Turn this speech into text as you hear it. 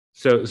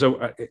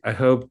So I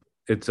hope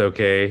it's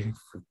okay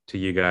to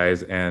you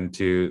guys and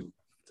to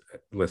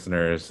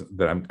listeners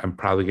that I'm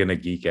probably going to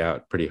geek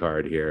out pretty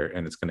hard here,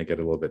 and it's going to get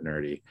a little bit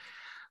nerdy.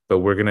 But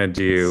we're going to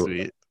do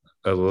Sweet.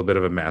 a little bit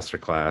of a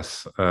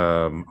masterclass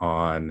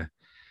on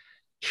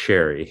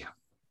sherry.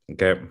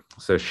 Okay,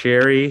 so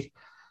sherry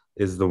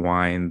is the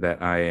wine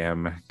that I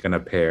am going to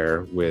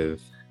pair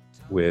with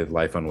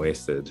Life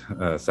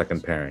Unwasted,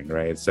 second pairing,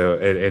 right? So,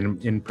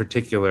 and in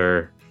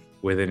particular,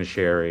 within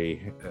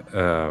sherry,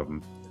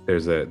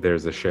 there's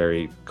a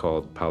sherry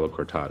called Palo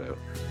Cortado.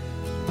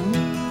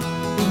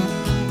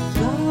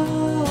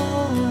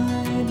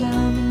 Fly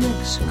down to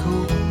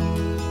Mexico.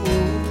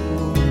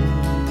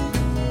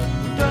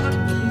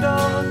 Dun,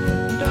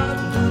 dun, dun,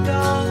 dun,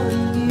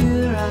 dun,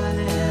 here I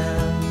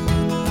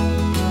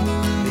am,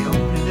 the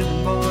only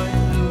little boy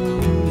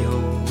in New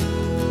York.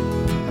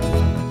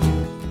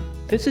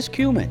 This is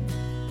Cumin.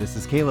 This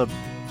is Caleb.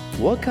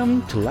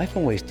 Welcome to Life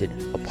Unwasted,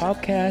 a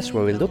podcast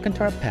where we look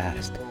into our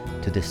past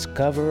to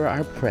discover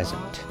our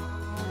present.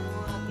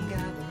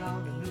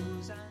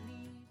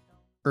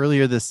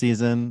 Earlier this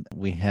season,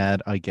 we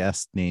had a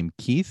guest named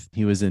Keith.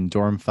 He was in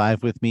Dorm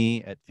 5 with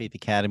me at Faith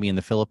Academy in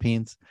the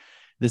Philippines.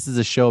 This is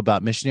a show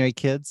about missionary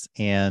kids,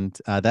 and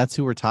that's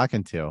who we're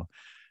talking to.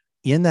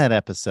 In that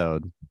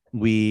episode,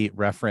 we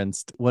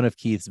referenced one of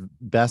Keith's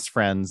best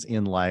friends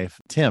in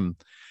life, Tim.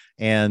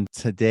 And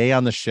today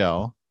on the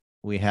show,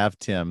 we have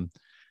Tim.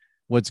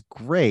 What's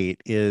great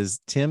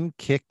is Tim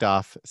kicked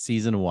off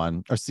season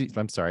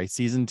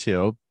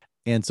 2.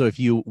 And so if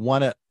you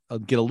want to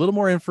get a little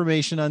more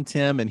information on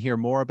Tim and hear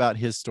more about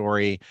his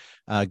story,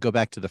 go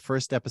back to the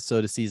first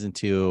episode of season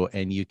 2,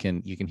 and you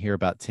can hear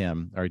about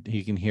Tim, or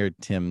you can hear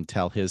Tim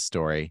tell his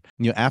story.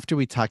 After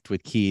we talked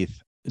with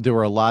Keith, there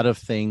were a lot of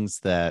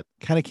things that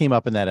kind of came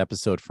up in that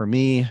episode for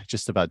me,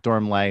 just about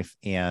dorm life.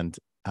 And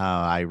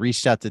I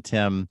reached out to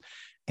Tim,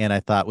 and I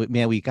thought,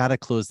 man, we got to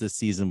close this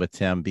season with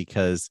Tim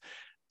because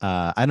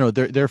I don't know,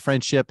 their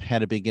friendship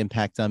had a big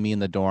impact on me in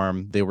the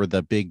dorm. They were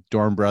the big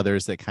dorm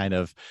brothers that kind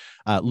of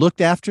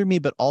looked after me,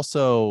 but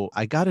also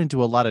I got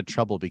into a lot of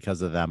trouble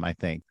because of them, I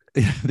think.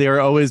 They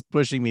were always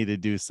pushing me to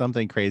do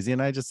something crazy,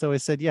 and I just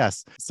always said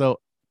yes. So,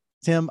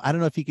 Tim, I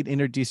don't know if you could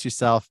introduce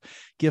yourself,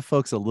 give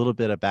folks a little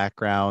bit of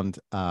background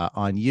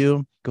on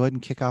you. Go ahead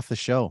and kick off the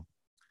show.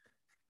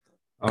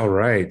 All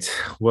right.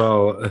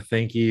 Well,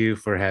 thank you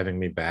for having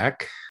me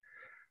back.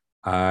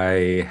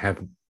 I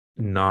have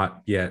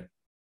not yet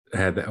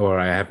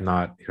I have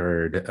not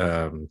heard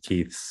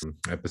Keith's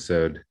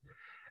episode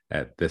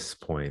at this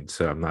point,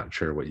 so I'm not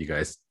sure what you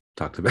guys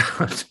talked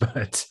about,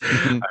 but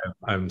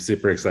I'm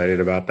super excited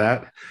about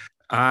that.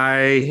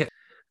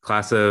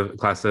 Class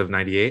of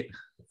 98,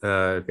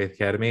 Faith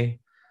Academy,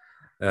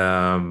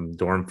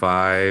 Dorm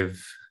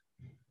 5,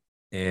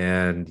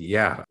 and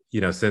yeah,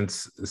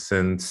 since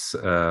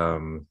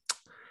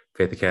Faith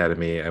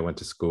Academy, I went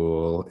to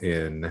school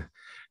in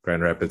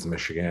Grand Rapids,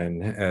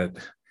 Michigan at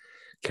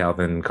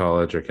Calvin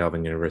College, or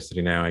Calvin University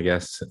now, I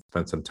guess.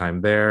 Spent some time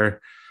there.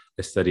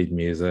 I studied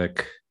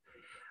music,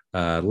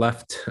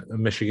 left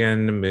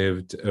Michigan,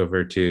 moved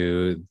over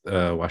to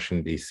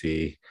Washington,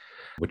 D.C.,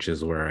 which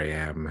is where I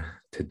am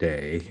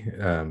today.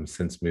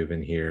 Since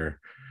moving here,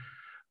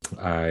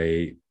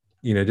 I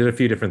did a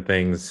few different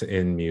things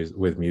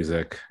with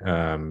music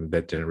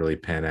that didn't really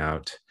pan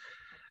out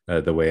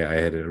the way I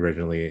had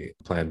originally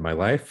planned my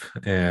life,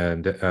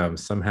 and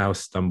somehow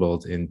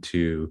stumbled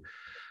into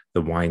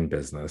the wine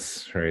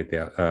business, right?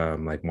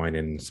 Like wine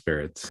and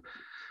spirits.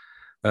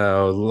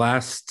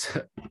 Last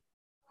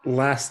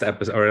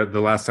episode, or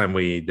the last time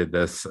we did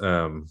this,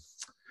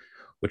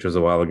 which was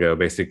a while ago,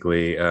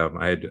 basically,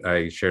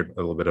 I shared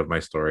a little bit of my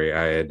story.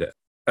 I'd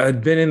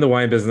been in the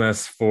wine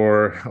business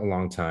for a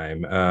long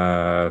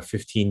time,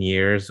 15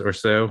 years or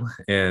so,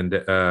 and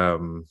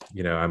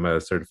I'm a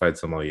certified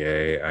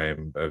sommelier.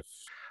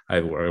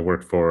 I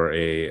worked for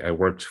a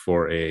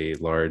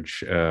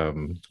large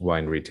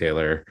wine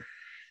retailer.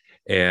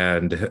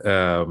 And,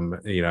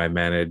 I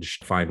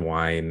managed fine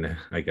wine,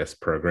 I guess,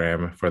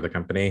 program for the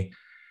company.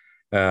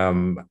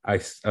 I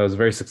was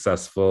very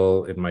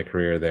successful in my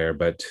career there,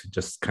 but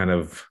just kind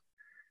of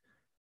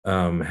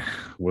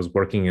was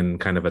working in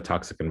kind of a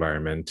toxic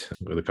environment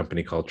where the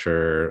company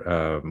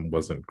culture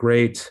wasn't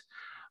great,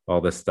 all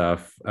this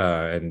stuff.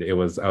 And I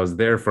was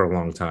there for a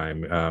long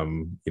time,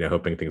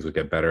 hoping things would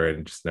get better,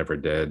 and just never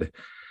did.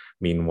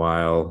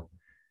 Meanwhile,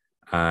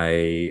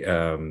 I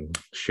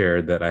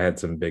shared that I had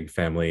some big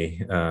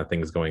family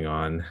things going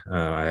on.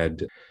 I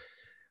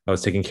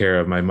was taking care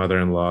of my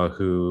mother-in-law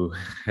who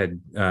had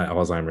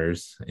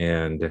Alzheimer's,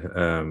 and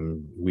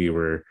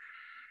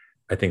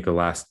I think the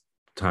last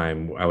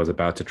time I was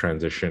about to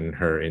transition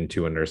her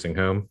into a nursing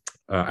home.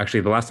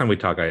 Actually, the last time we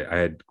talked, I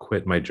had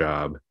quit my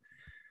job.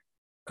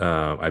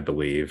 I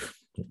believe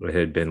it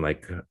had been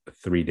like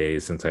 3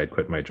 days since I had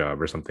quit my job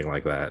or something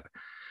like that.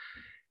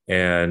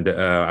 And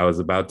I was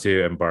about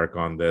to embark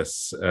on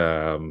this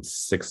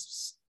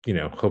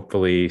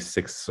hopefully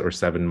 6 or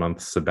 7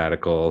 month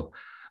sabbatical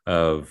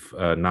of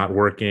not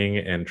working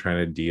and trying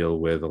to deal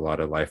with a lot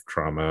of life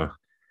trauma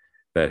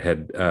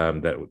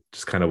that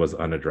just kind of was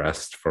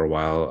unaddressed for a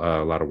while.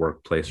 A lot of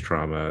workplace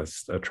trauma,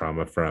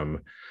 trauma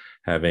from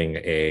having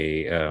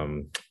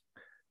a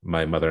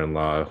my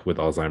mother-in-law with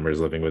Alzheimer's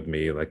living with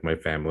me, like my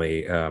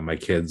family. My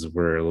kids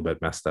were a little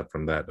bit messed up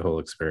from that whole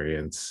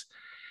experience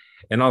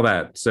and all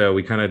that. So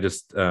we kind of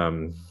just,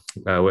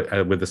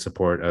 with the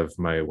support of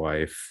my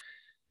wife,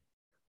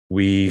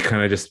 we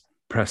kind of just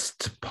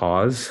pressed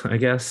pause, I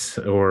guess,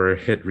 or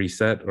hit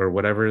reset, or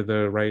whatever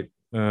the right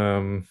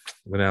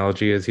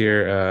analogy is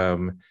here.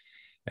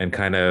 And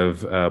kind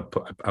of,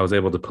 I was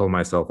able to pull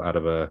myself out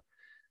of a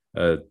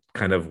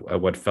kind of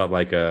what felt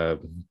like a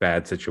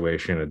bad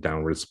situation, a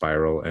downward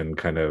spiral, and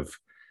kind of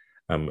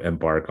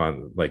embark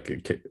on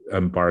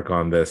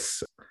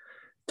this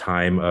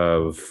time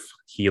of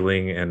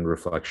healing and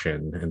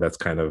reflection. And that's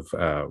kind of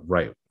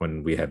right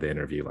when we had the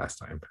interview last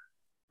time.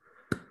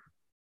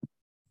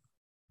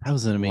 That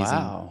was an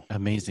Wow.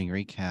 amazing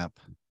recap.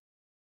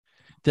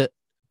 The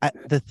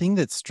thing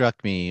that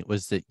struck me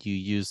was that you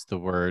used the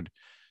word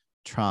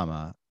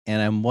trauma,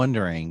 and I'm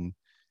wondering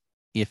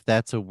if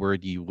that's a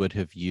word you would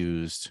have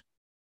used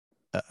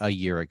a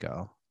year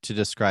ago to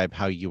describe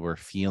how you were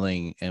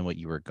feeling and what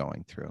you were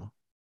going through.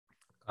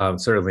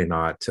 Certainly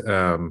not.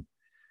 I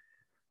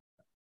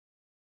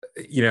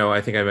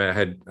think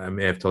I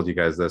may have told you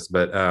guys this,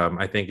 but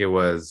I think it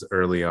was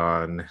early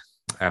on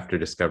after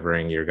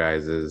discovering your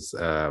guys's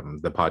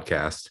the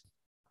podcast.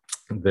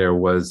 There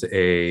was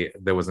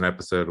an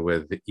episode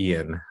with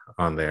Ian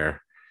on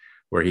there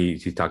where he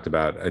talked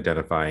about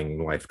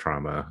identifying life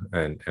trauma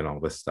and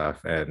all this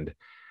stuff, and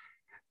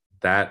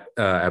that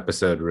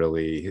episode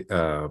really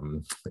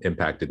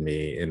impacted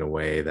me in a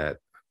way that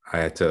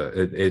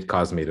it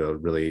caused me to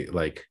really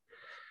like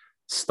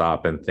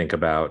stop and think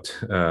about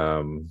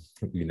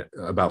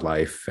about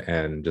life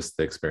and just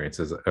the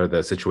experiences or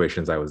the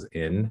situations I was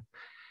in.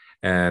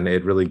 And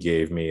it really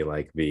gave me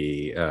like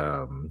the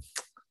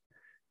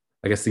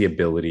I guess the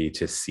ability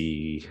to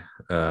see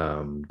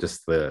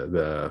just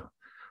the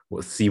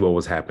see what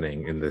was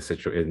happening in the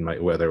situation,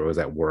 whether it was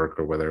at work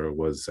or whether it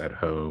was at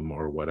home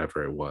or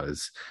whatever it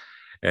was.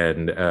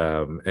 And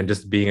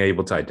just being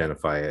able to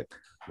identify it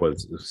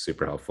was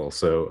super helpful.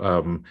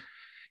 So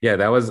yeah,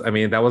 that was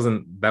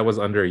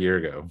under a year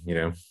ago,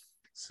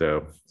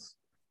 so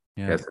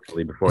Yeah. yes,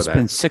 actually before It's that.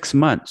 been 6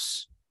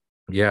 months.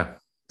 Yeah,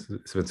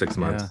 it's been 6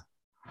 months.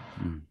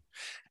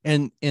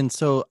 And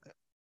so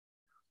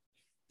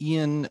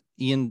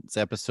Ian's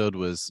episode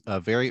was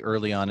very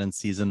early on in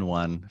season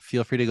 1.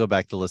 Feel free to go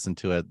back to listen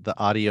to it. The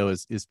audio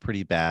is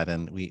pretty bad,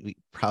 and we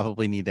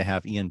probably need to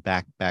have Ian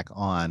back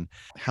on.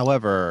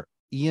 However,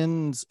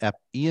 Ian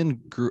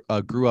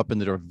grew up in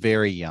the dorm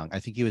very young. I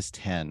think he was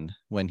 10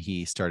 when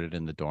he started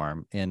in the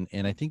dorm, and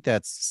I think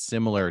that's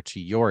similar to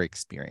your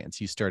experience.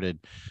 You started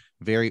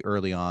very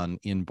early on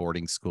in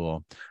boarding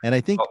school, and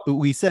I think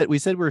we said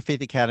we're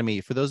Faith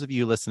Academy. For those of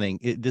you listening,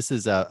 this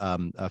is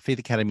a Faith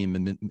Academy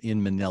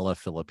in Manila,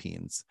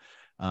 Philippines.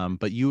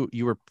 But you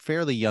were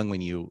fairly young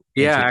when you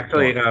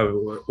Actually,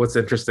 what's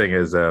interesting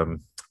is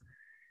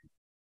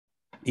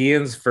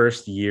Ian's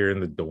first year in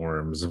the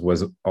dorms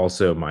was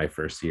also my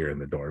first year in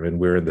the dorm, and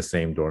we were in the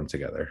same dorm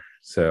together.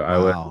 So I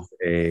was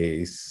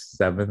a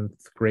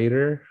 7th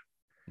grader.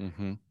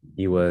 Mm-hmm.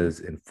 He was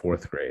in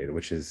 4th grade,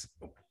 which is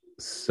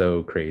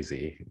so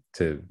crazy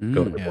to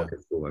go to boarding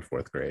school at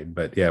 4th grade.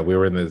 But yeah, we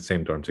were in the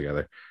same dorm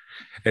together,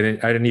 and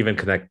I didn't even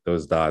connect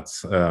those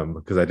dots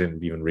because I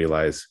didn't even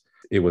realize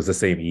it was the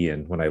same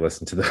Ian when I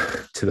listened to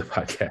the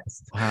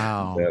podcast.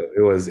 Wow, so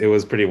it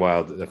was pretty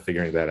wild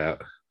figuring that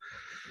out.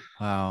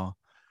 Wow.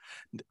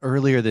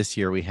 Earlier this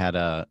year, we had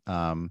a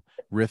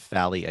Rift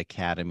Valley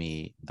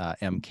Academy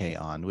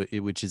MK on,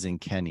 which is in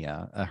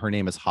Kenya. Her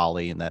name is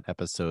Holly, and that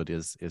episode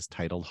is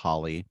titled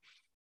Holly.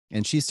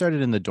 And she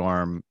started in the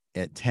dorm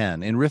at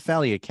 10. In Rift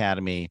Valley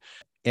Academy,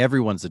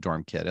 everyone's a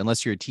dorm kid,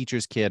 unless you're a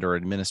teacher's kid or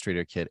an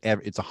administrator kid.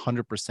 It's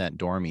 100%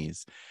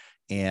 dormies.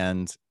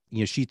 And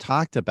she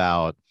talked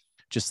about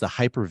just the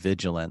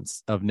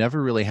hypervigilance of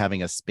never really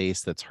having a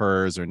space that's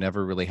hers, or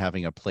never really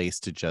having a place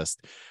to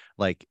just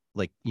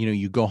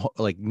you go,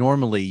 like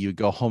normally you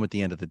go home at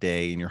the end of the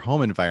day, and your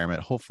home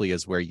environment hopefully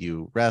is where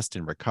you rest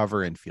and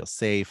recover and feel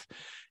safe.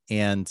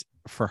 And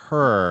for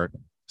her,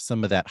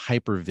 some of that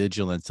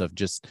hypervigilance of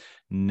just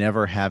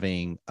never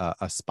having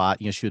a spot,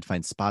 she would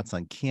find spots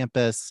on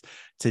campus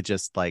to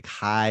just like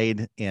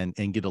hide and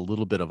get a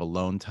little bit of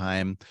alone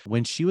time.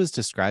 When she was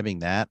describing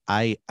that,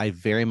 I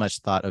very much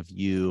thought of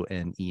you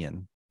and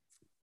Ian.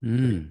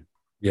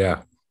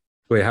 Yeah.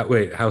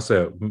 Wait, how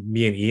so?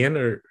 Me and Ian,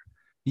 or?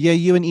 Yeah,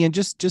 you and Ian,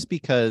 just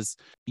because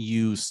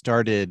you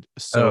started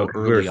so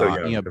early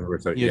on,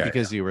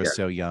 because you were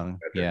so young.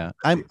 Yeah.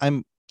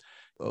 I'm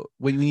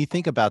when you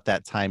think about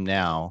that time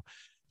now,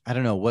 I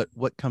don't know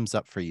what comes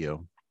up for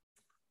you.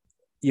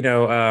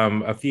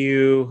 A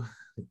few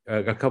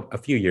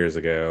years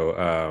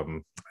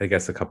ago, I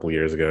guess a couple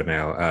years ago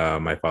now,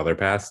 my father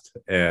passed,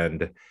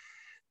 and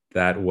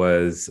that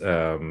was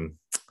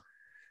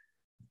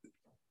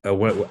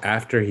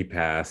after he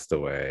passed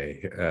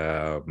away.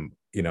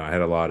 I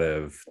had a lot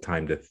of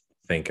time to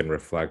think and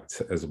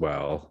reflect as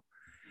well.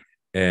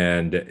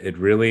 And it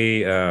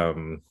really,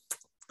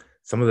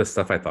 some of the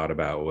stuff I thought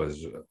about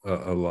was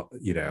a lot,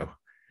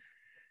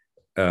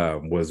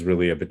 was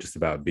really a bit just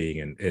about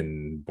being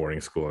in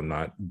boarding school and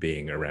not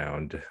being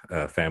around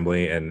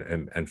family,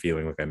 and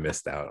feeling like I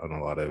missed out on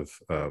a lot of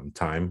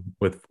time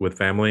with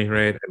family,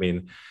 right? I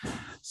mean,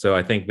 so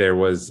I think there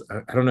was,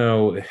 I don't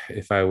know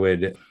if I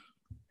would,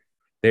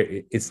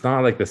 it's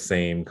not like the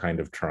same kind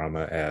of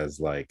trauma as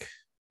like,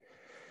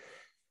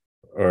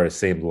 or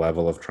same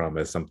level of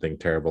trauma as something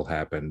terrible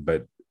happened,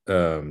 but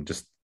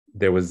just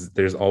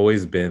there's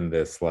always been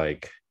this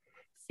like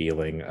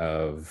feeling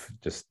of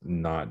just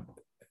not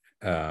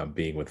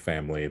being with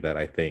family that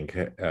I think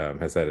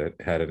has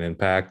had an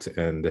impact.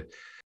 And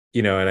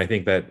and I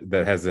think that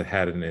has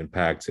had an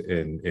impact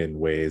in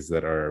ways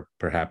that are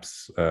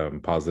perhaps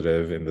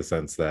positive, in the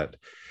sense that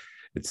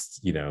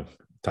it's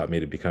taught me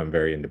to become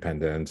very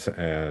independent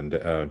and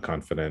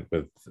confident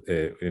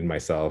in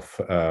myself,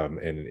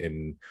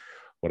 in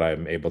what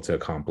I'm able to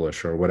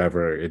accomplish, or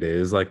whatever it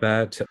is like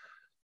that.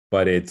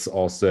 But it's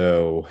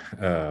also,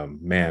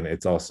 man,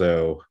 it's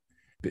also,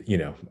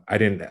 I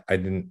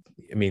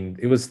mean,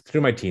 it was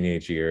through my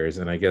teenage years,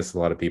 and I guess a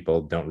lot of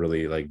people don't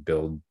really like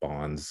build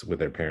bonds with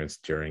their parents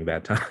during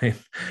that time.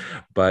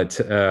 But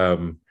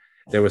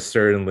there was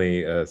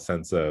certainly a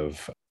sense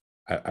of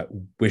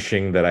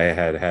wishing that I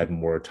had had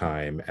more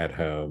time at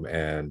home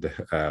and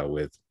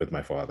with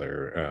my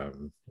father.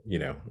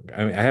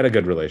 I mean, I had a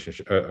good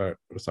relationship.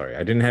 Sorry,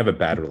 I didn't have a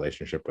bad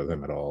relationship with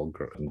him at all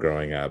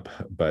growing up,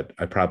 but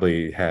I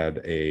probably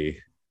had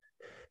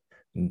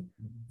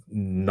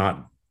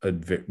not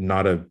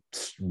a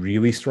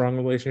really strong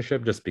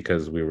relationship, just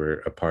because we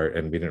were apart,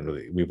 and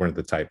we weren't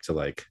the type to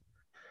like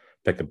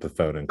pick up the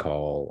phone and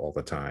call all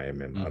the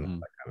time, and all that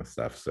kind of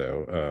stuff.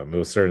 So it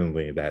was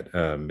certainly that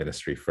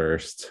ministry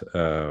first,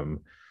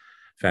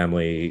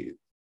 family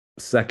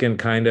second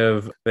kind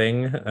of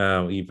thing.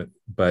 Even,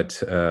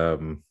 but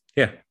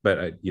yeah, but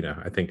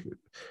I think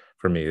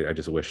for me, I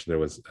just wish there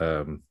was,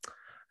 I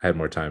had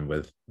more time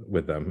with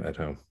them at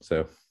home.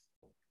 So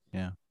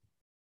yeah.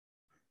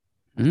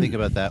 Think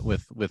about that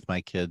with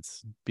my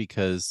kids,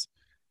 because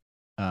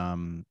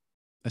so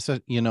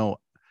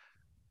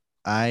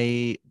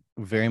I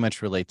very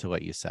much relate to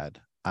what you said.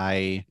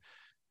 I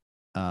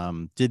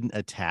didn't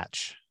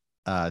attach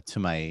to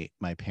my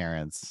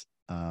parents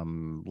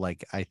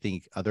like I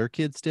think other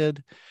kids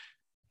did.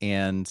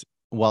 And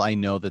while I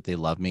know that they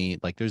love me,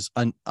 like there's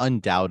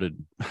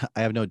undoubted,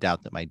 I have no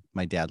doubt that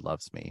my dad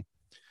loves me,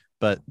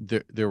 but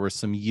there were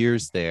some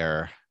years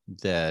there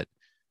that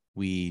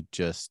we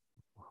just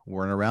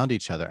weren't around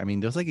each other. I mean,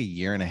 there was like a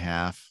year and a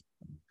half,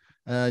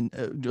 a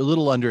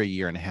little under a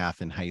year and a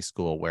half in high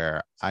school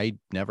where I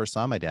never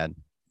saw my dad.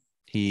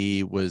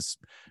 He was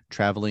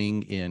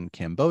traveling in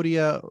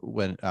Cambodia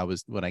when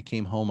I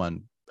came home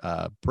on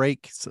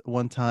break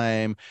one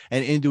time,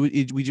 and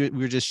we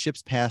were just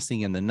ships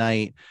passing in the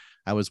night.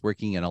 I was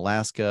working in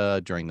Alaska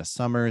during the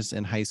summers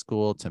in high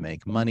school to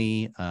make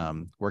money,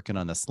 working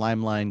on the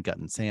slime line,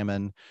 gutting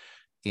salmon,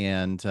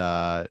 and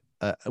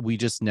we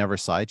just never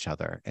saw each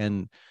other.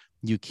 And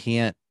you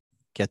can't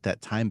get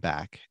that time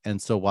back.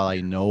 And so while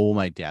I know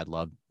my dad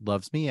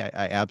loves me, I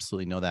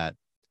absolutely know that.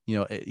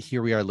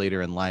 Here we are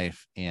later in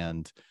life,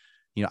 and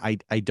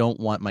I don't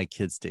want my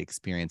kids to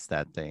experience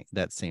that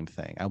same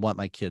thing. I want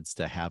my kids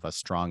to have a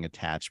strong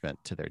attachment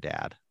to their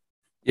dad.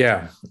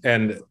 yeah.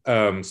 And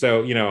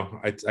so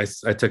I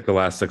took the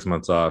last 6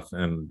 months off,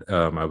 and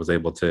I was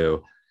able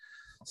to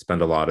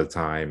spend a lot of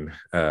time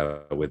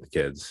with the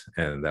kids,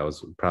 and that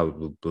was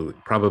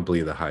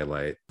probably the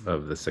highlight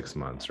of the 6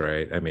 months,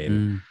 right? I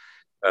mean,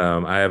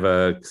 I have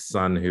a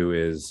son who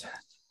is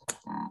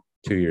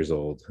 2 years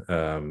old,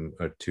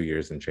 or 2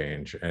 years and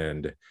change,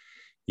 and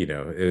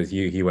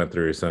he went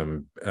through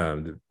some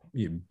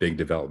big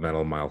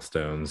developmental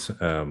milestones,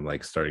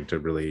 like starting to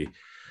really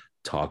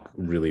talk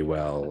really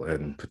well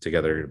and put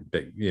together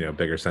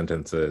bigger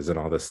sentences and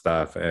all this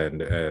stuff,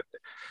 and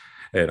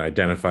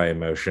identify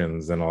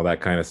emotions and all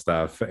that kind of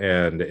stuff.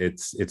 And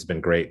it's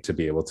been great to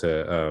be able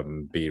to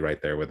be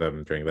right there with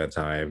them during that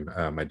time.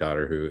 My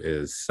daughter, who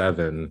is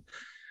 7,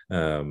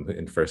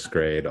 in first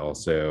grade,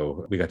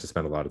 also, we got to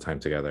spend a lot of time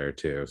together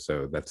too,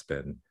 so that's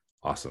been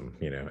awesome.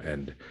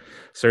 And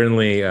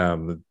certainly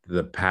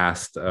the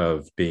past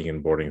of being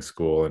in boarding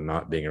school and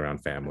not being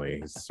around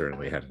family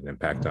certainly had an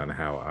impact on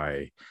how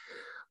I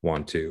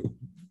want to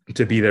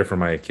be there for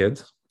my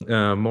kids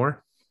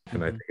more.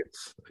 And I think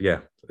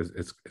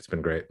it's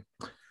been great.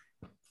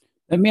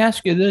 Let me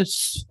ask you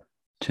this,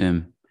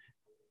 Tim.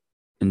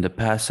 In the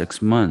past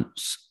 6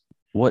 months,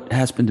 what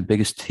has been the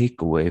biggest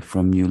takeaway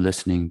from you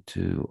listening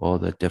to all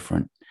the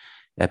different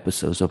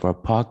episodes of our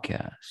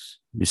podcast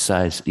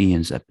besides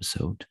Ian's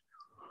episode?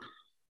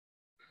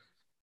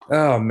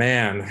 Oh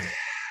man.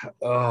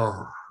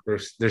 Oh,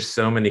 there's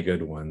so many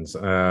good ones.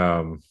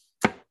 So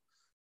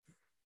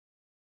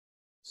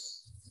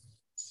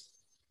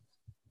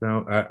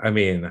I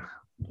mean,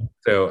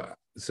 so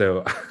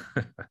so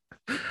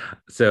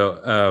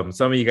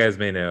some of you guys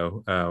may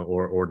know,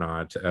 or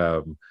not,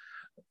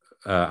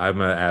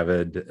 I'm an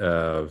avid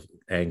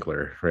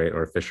angler, right,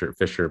 or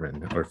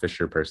fisherman, or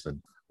fisher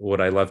person.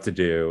 What I love to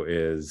do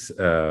is,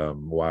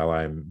 while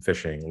I'm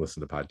fishing,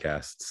 listen to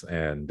podcasts.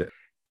 And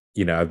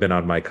I've been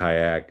on my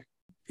kayak,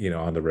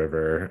 on the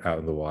river, out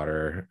in the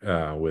water,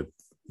 with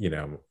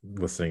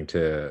listening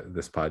to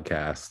this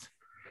podcast,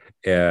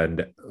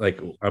 and like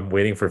I'm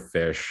waiting for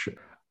fish.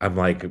 I'm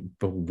like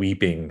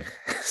weeping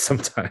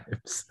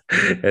sometimes,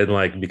 and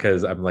like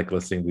because I'm like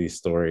listening to these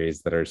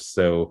stories that are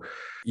so,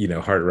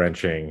 heart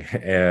wrenching,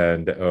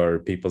 and or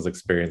people's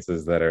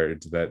experiences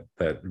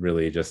that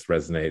really just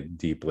resonate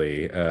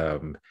deeply.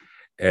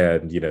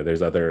 And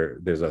there's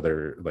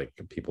other like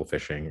people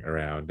fishing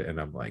around, and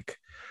I'm like,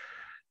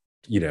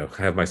 I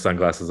have my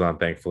sunglasses on,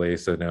 thankfully,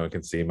 so no one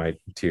can see my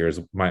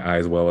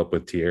eyes well up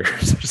with tears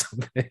or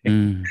something.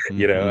 I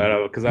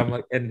don't, because I'm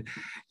like, and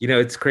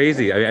it's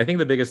crazy. I think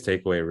the biggest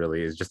takeaway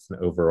really is just an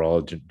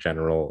overall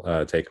general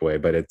takeaway,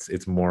 but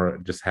it's more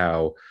just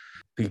how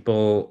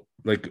people,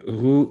 like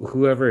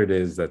whoever it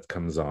is that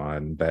comes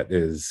on, that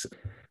is,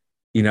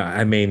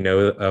 I may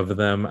know of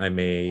them, I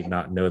may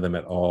not know them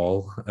at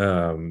all.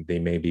 They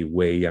may be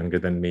way younger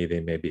than me, they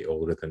may be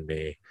older than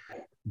me,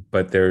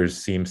 but there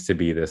seems to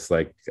be this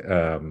like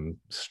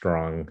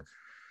strong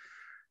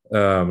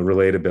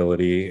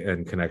relatability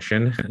and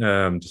connection,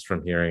 just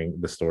from hearing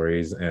the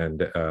stories.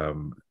 And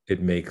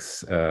it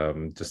makes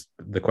just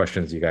the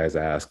questions you guys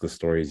ask, the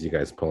stories you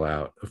guys pull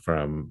out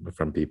from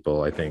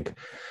people, I think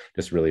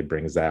just really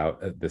brings out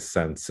this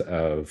sense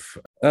of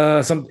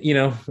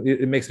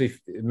it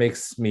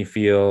makes me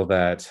feel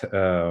that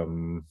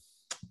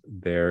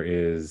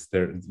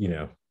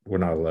we're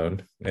not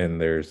alone, and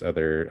there's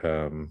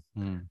other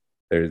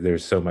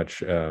there's so much,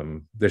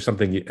 there's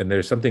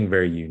something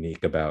very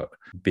unique about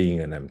being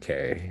an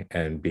MK,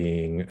 and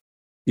being,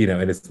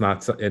 and it's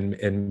not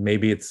and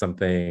maybe it's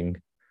something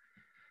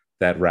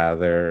that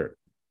rather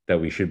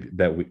that we should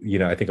that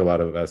we I think a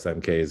lot of us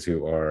MKs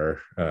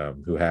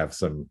who have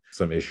some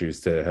issues,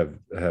 to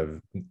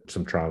have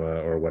some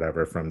trauma or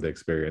whatever from the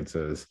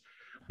experiences,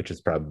 which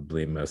is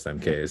probably most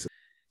MKs.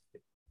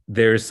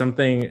 There's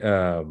something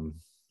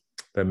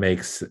that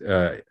makes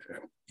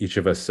each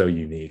of us so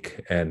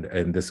unique,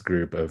 and this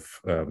group of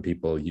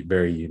people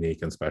very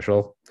unique and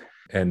special.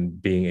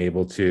 And being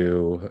able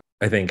to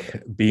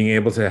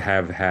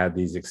have had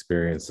these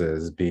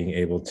experiences, being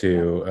able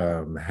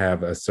to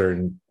have a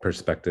certain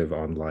perspective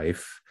on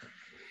life,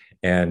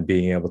 and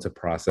being able to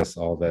process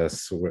all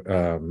this,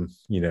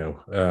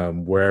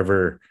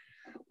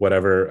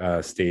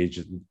 whatever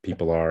stage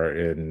people are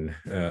in,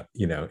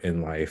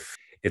 in life,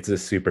 it's a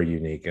super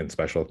unique and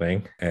special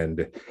thing.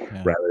 And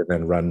rather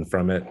than run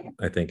from it,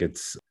 I think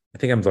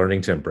I'm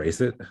learning to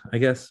embrace it, I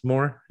guess,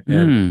 more.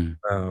 And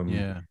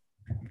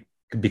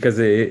because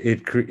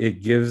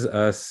it gives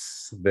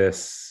us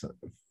this,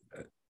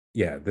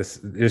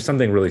 there's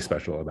something really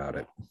special about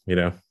it,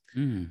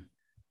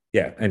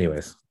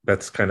 anyways,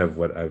 that's kind of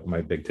what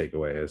my big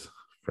takeaway is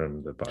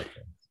from the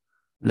podcast.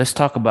 Let's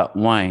talk about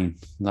wine.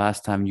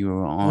 Last time you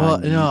were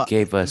on, you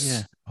gave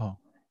us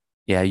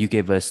you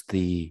gave us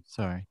the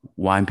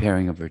wine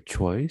pairing of your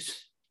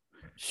choice,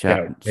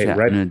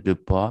 Chateauneuf du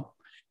Pape.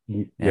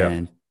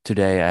 And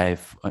today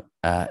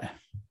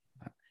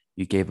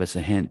you gave us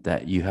a hint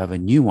that you have a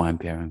new wine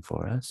pairing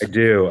for us. I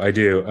do.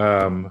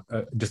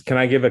 Just, can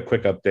I give a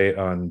quick update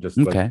on just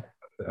okay?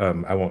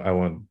 I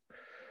won't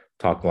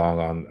talk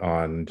long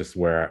on just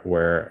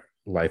where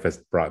life has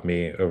brought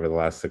me over the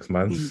last 6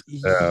 months.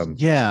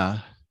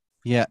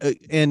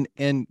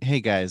 And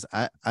hey guys,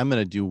 I'm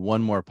gonna do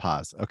one more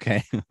pause,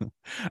 okay?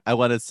 I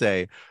want to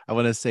say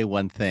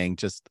one thing.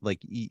 Just like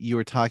you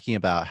were talking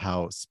about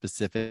how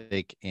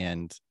specific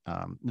and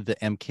the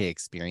MK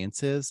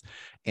experience is,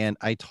 and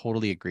I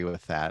totally agree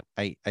with that.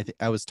 I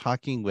was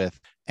talking with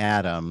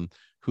Adam,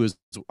 who's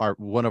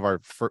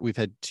we've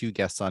had 2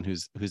 guests on,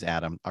 who's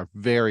Adam, our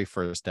very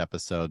first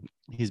episode.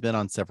 He's been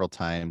on several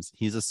times.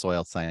 He's a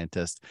soil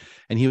scientist,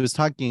 and he was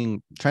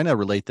trying to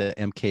relate the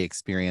MK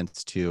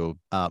experience to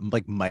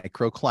like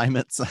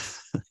microclimates.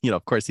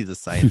 Of course he's a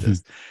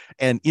scientist.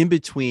 And in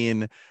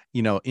between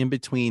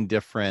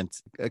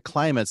different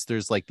climates,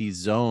 there's like these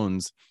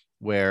zones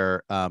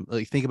where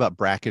like think about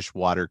brackish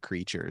water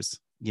creatures.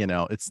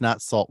 It's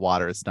not salt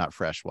water, it's not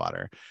fresh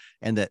water,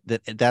 and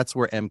that's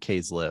where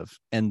MKs live,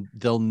 and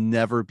they'll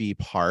never be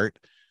part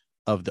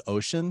of the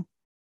ocean,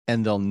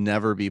 and they'll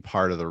never be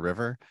part of the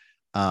river.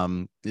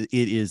 It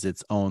is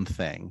its own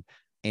thing,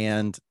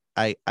 and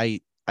I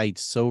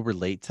so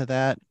relate to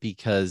that,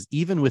 because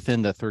even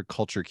within the third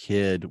culture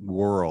kid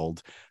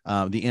world,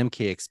 the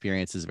MK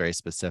experience is very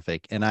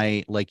specific. And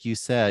I, like you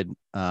said,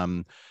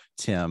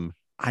 Tim,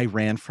 I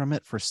ran from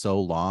it for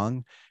so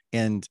long,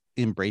 and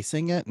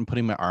embracing it and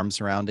putting my arms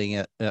around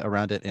it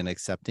and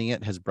accepting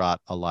it has brought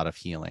a lot of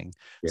healing.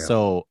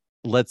 So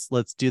let's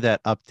do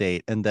that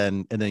update, and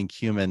then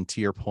Cumin,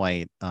 to your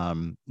point,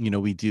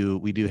 we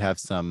do have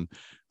some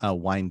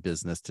wine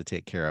business to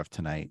take care of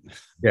tonight.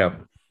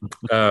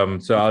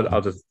 So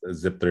I'll just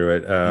zip through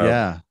it.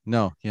 Yeah.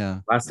 No. Yeah.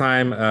 Last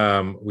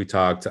time we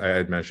talked, I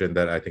had mentioned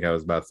that I think I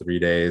was about 3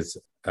 days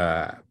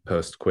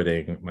post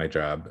quitting my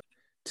job.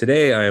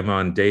 Today, I am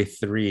on day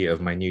 3 of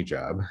my new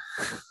job.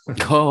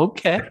 Oh,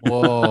 okay.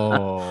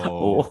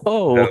 Whoa.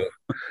 Whoa.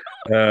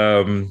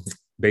 um,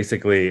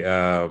 Basically,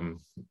 during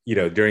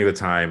the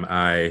time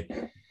I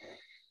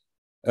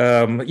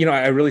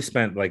really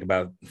spent like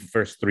about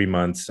first 3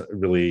 months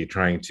really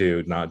trying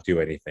to not do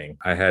anything.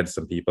 I had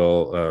some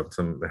people,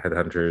 some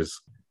headhunters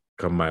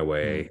come my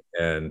way,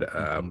 and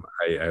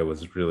I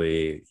was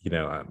really,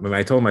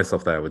 I told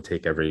myself that I would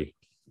take every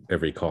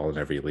call and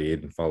every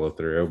lead and follow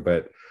through,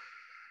 but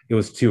it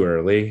was too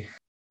early.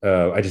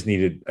 I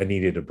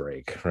needed a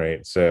break,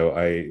 right? So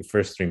I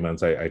first 3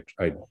 months I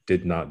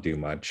did not do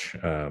much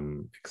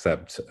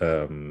except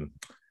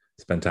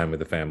spend time with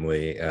the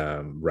family,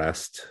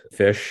 rest,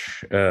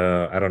 fish,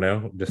 I don't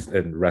know, just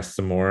and rest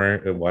some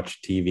more,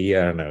 watch TV.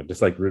 I don't know,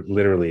 just like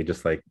literally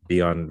just like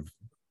be on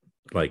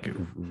like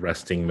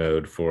resting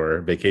mode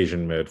for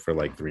vacation mode for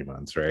like 3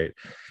 months, right?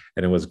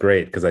 And it was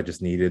great because I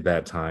just needed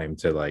that time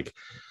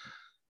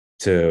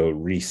to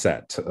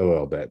reset a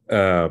little bit.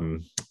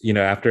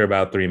 After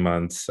about 3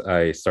 months,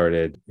 I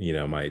started,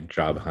 my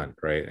job hunt,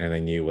 right? And I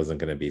knew it wasn't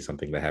going to be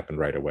something that happened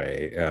right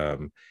away.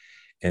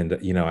 And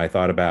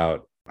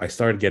I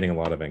started getting a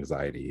lot of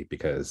anxiety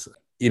because,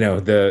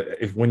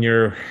 when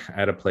you're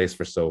at a place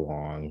for so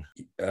long,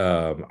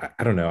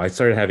 I don't know, I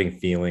started having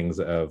feelings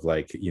of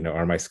like,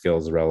 are my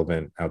skills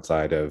relevant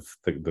outside of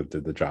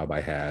the job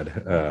I had,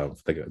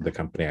 the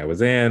company I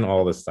was in,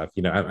 all this stuff.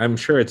 I'm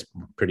sure it's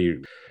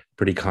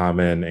pretty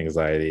common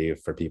anxiety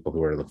for people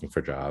who are looking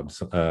for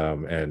jobs.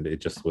 And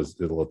it just was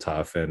a little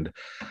tough. And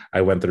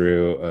I went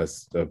through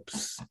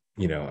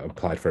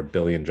applied for 1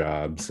 billion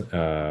jobs,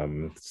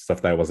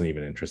 stuff that I wasn't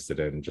even interested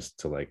in, just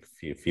to like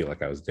feel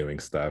like I was doing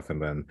stuff.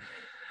 And then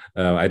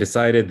I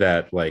decided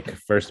that like,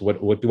 first,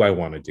 what do I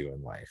want to do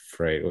in life,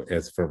 right?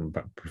 As from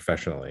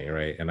professionally,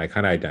 right? And I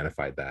kind of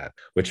identified that,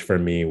 which for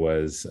me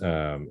was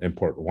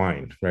import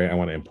wine, right? I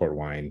want to import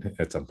wine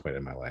at some point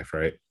in my life,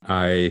 right?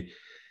 I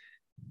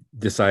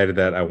decided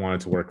that I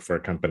wanted to work for a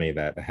company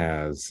that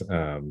has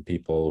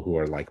people who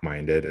are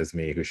like-minded as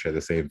me, who share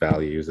the same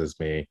values as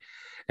me.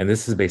 And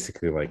this is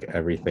basically like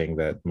everything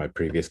that my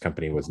previous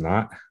company was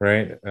not,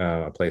 right?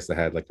 A place that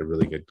had like a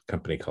really good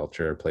company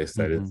culture, a place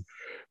that is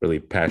really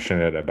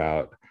passionate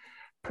about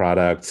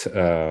product,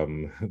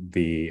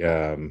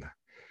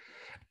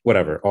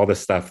 whatever, all this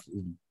stuff,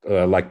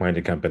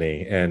 like-minded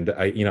company. And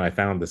I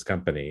found this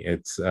company.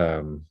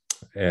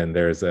 And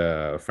there's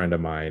a friend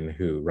of mine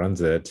who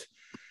runs it.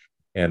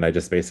 And I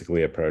just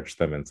basically approached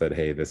them and said,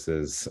 hey,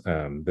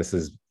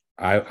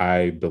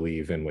 I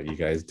believe in what you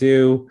guys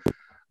do.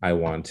 I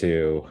want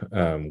to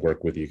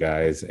work with you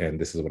guys, and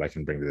this is what I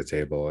can bring to the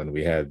table. And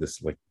we had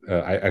this like,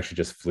 I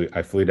actually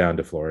I flew down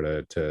to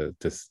Florida to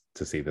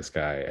see this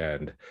guy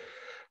and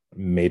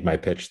made my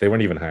pitch. They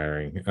weren't even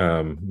hiring.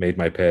 Made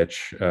my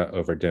pitch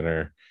over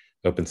dinner,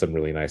 opened some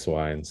really nice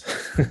wines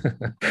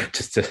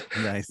just to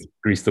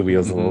grease the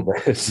wheels a little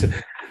bit.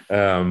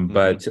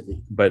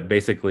 But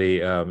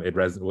basically,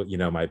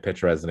 my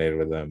pitch resonated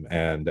with them,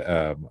 and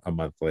a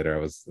month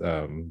later,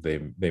 they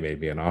made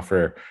me an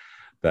offer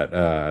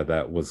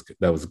that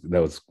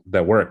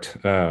worked.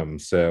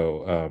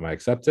 So I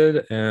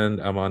accepted, and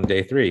I'm on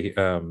day 3.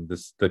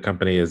 The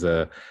company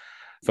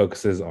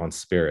focuses on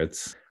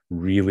spirits,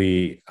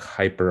 really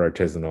hyper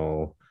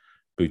artisanal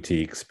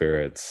boutique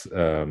spirits,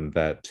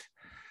 that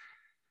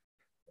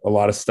a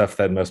lot of stuff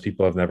that most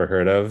people have never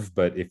heard of,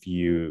 but if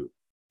you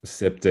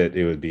sipped it,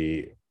 it would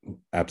be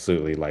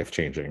absolutely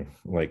life-changing,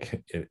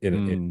 like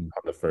on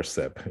the first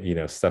sip,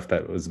 stuff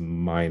that was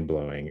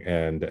mind-blowing.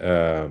 And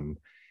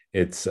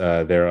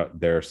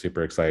they're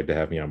super excited to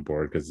have me on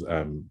board because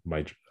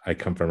I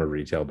come from a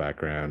retail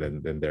background,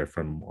 and they're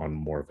from on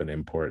more of an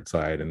import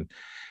side, and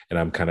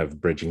I'm kind of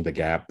bridging the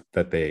gap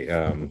that they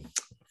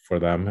for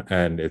them,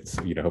 and it's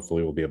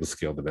hopefully we'll be able to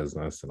scale the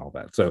business and all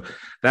that. So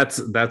that's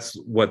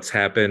what's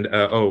happened.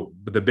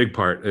 But the big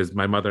part is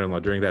my mother-in-law.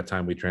 During that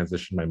time, we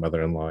transitioned my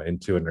mother-in-law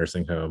into a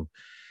nursing home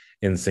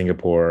in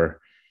Singapore.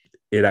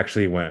 It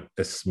actually went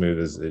as smooth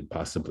as it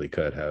possibly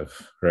could have,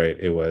 right?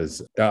 It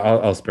was,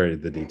 I'll spare you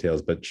the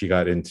details, but she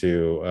got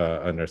into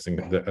a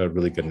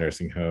really good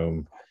nursing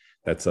home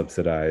that's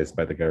subsidized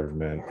by the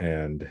government.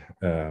 And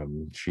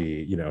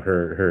she,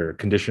 her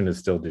condition is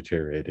still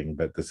deteriorating,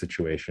 but the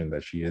situation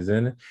that she is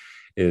in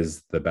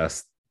is the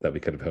best that we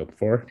could have hoped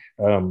for.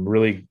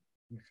 Really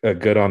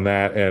good on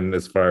that. And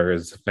as far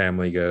as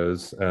family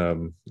goes,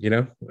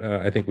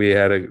 I think we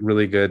had a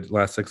really good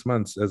last 6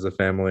 months as a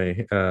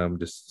family,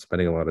 just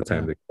spending a lot of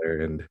time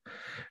together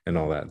and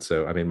all that.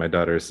 So, I mean, my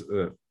daughter's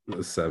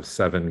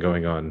 7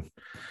 going on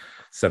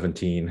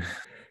 17.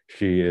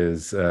 She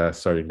is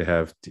starting to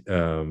have,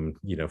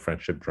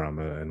 friendship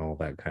drama and all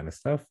that kind of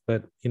stuff,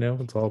 but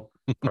it's all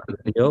part of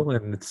the deal,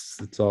 and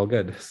it's all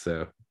good.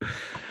 So,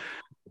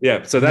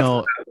 yeah. So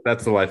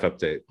that's the life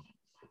update.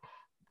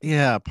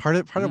 Yeah, part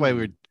of why we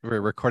were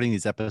we're recording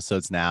these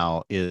episodes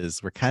now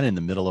is we're kind of in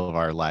the middle of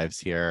our lives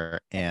here.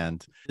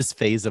 And this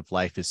phase of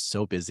life is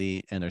so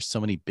busy and there's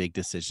so many big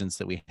decisions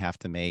that we have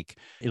to make.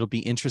 It'll be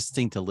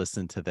interesting to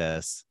listen to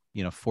this,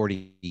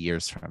 40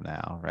 years from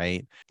now,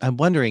 right? I'm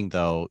wondering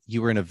though,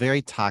 you were in a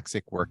very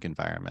toxic work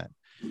environment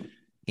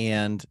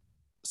and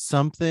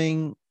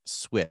something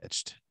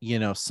switched,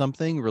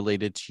 something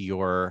related to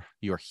your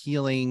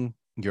healing,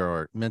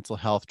 your mental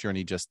health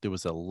journey. Just there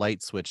was a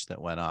light switch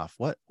that went off.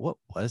 What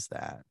was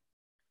that?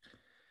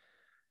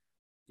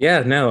 Yeah,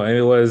 no,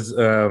 it was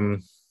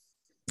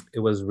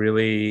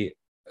really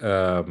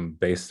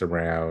based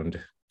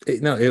around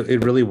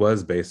it really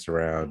was based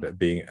around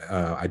being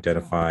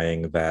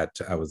identifying that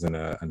I was in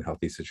a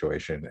unhealthy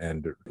situation,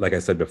 and like I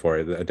said before,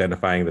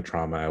 identifying the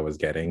trauma I was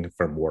getting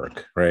from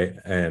work, right?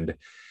 And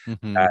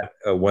Mm-hmm. that,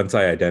 once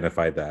I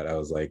identified that, I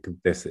was like,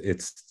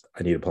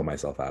 I need to pull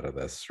myself out of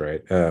this,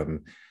 right?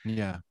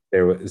 Yeah.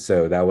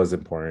 So that was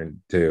important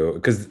too,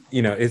 because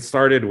it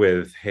started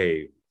with,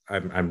 hey,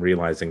 I'm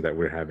realizing that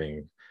we're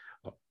having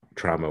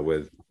trauma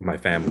with my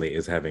family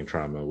is having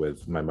trauma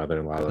with my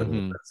mother-in-law living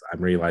with Mm-hmm. us. I'm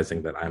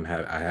realizing that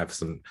I have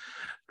some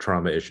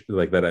trauma issue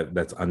like that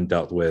that's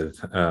undealt with,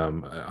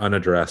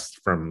 unaddressed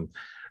from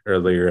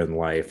earlier in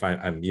life.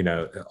 I'm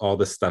all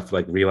this stuff,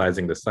 like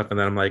realizing this stuff, and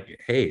then I'm like,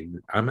 hey,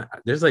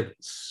 there's like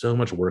so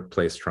much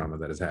workplace trauma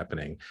that is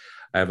happening.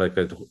 I have like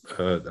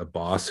a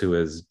boss who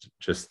is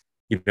just,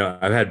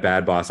 I've had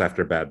bad boss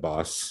after bad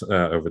boss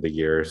over the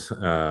years.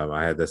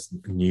 I had this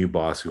new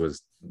boss who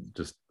was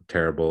just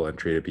terrible and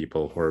treated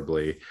people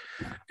horribly,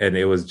 and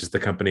it was just the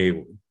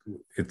company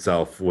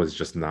itself was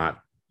just not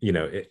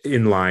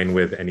in line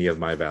with any of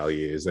my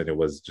values, and it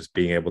was just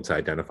being able to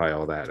identify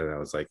all that, and I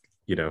was like,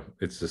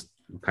 it's just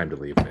time to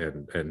leave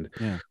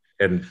Yeah.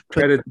 and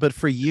try But to. but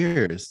for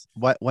years,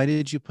 why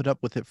did you put up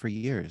with it for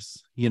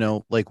years?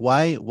 Like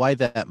why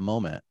that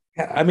moment?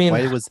 I mean,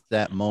 Why was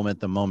that moment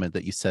the moment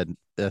that you said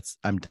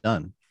I'm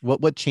done?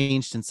 What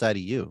changed inside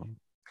of you?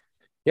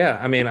 yeah,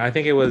 I mean, I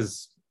think it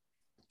was,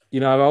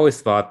 I've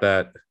always thought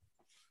that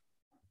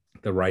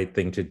the right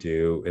thing to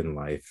do in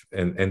life,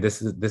 and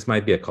this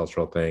might be a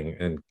cultural thing,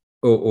 and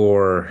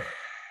or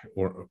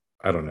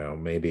I don't know,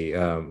 maybe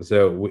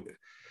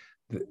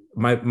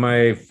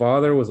my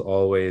father was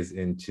always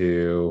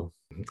into,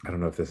 I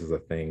don't know if this is a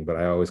thing, but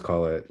I always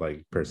call it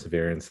like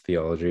perseverance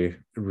theology,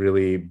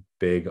 really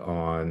big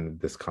on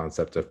this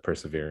concept of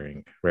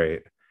persevering,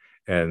 right?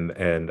 And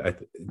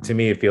to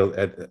me it feels,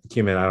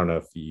 Cumin, I don't know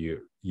if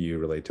you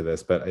relate to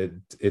this, but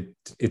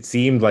it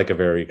seemed like a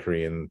very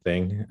Korean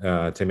thing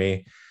to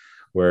me,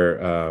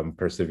 where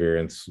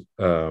perseverance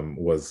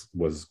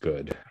was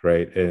good,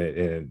 right?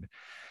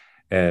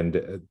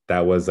 And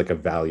that was like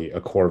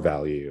a core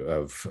value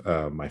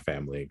of my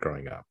family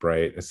growing up,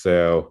 right?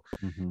 So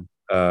Mm-hmm.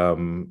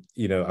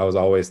 I was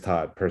always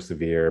taught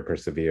persevere,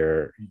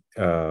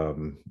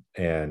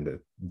 and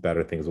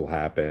better things will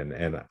happen,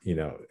 and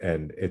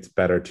and it's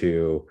better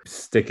to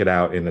stick it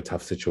out in a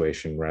tough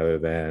situation rather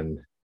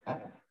than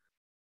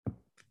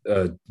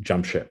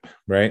jump ship,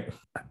 right?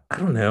 I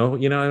don't know,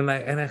 and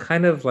I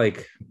kind of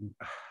like,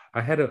 I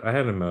had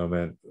a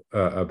moment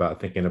about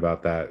thinking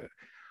about that,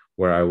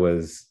 where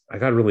I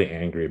got really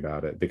angry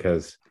about it,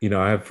 because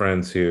I have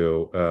friends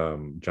who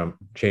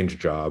change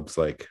jobs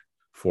like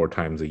 4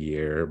 times a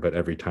year, but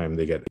every time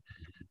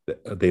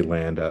they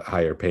land a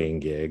higher paying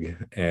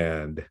gig,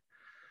 and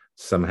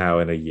somehow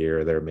in a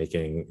year they're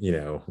making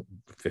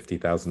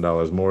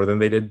 $50,000 more than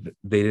they did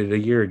a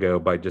year ago,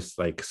 by just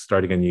like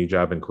starting a new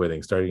job and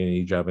quitting,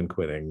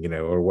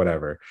 or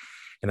whatever.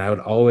 And I would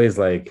always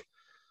like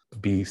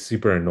be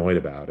super annoyed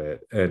about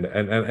it, and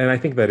I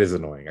think that is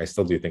annoying. I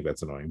still do think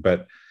that's annoying,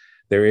 but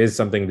there is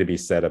something to be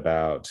said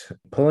about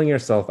pulling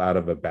yourself out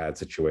of a bad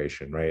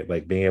situation, right?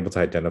 Like being able to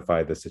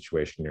identify the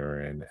situation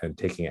you're in and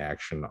taking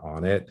action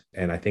on it.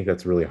 And I think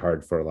that's really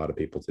hard for a lot of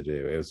people to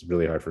do. It was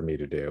really hard for me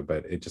to do,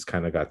 but it just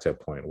kind of got to a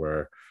point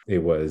where it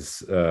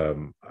was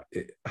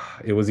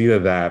it was either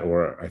that,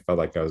 or I felt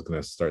like I was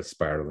going to start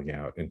spiraling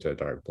out into a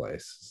dark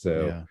place.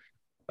 So Yeah.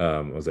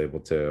 I was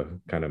able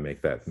to kind of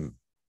make that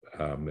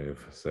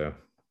move. So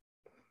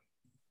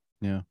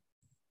Yeah.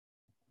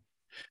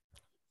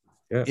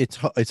 yeah.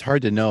 It's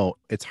hard to know.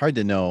 It's hard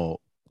to know.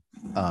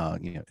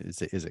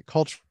 Is it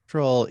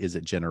cultural? Is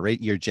it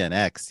you're Gen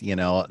X?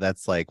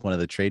 That's like one of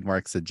the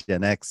trademarks of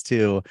Gen X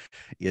too,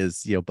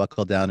 is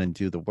buckle down and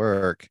do the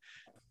work.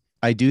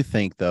 I do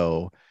think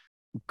though,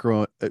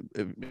 I'm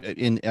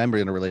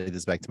going to relate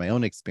this back to my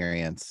own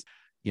experience.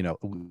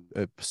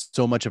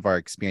 So much of our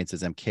experience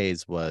as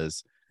MKs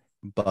was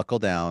buckle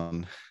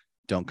down,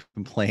 don't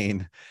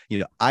complain.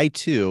 I've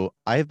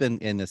been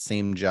in the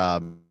same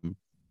job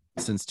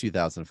since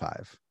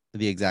 2005,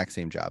 the exact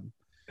same job.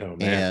 Oh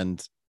man.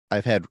 And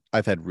I've had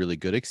really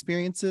good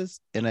experiences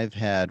and I've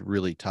had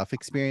really tough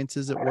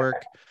experiences at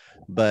work,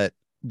 but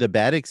the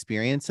bad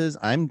experiences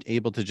I'm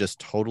able to just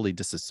totally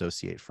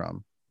disassociate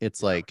from.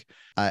 It's like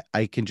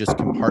I can just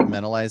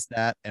compartmentalize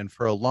that. And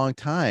for a long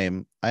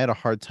time, I had a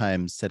hard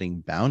time setting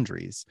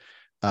boundaries,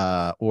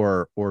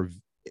 or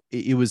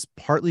it was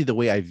partly the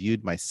way I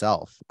viewed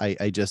myself.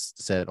 I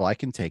just said, "Oh, I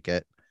can take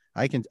it.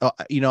 I can,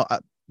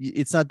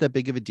 it's not that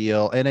big of a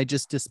deal," and I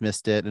just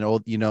dismissed it.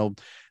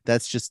 And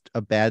that's just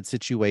a bad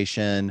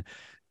situation.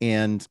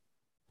 And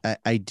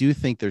I do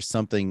think there's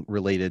something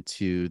related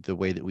to the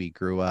way that we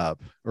grew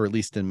up, or at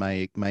least in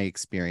my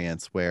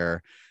experience,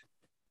 where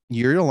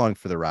you're along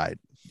for the ride.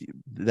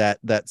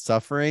 That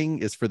suffering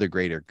is for the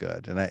greater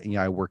good. And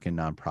I work in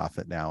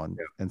nonprofit now,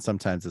 and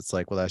sometimes it's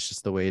like, well, that's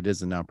just the way it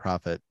is in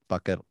nonprofit.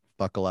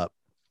 Buckle up.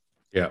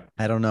 Yeah.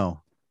 I don't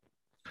know.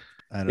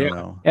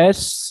 know.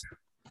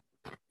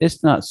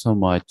 It's not so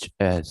much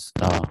as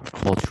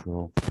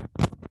cultural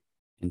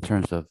in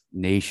terms of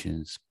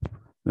nations,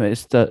 but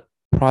it's the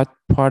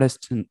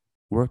Protestant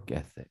work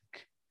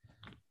ethic.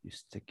 You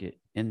stick it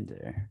in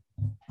there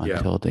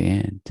until the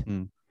end.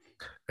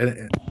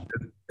 And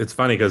it's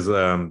funny because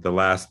the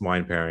last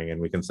wine pairing,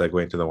 and we can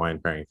segue into the wine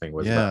pairing thing,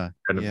 was about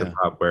kind of the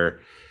pop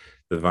where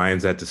the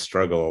vines had to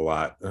struggle a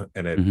lot,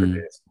 and it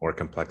produced more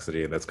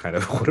complexity, and that's kind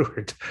of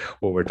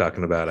what we're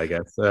talking about, I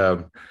guess,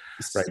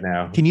 right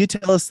now. Can you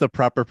tell us the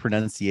proper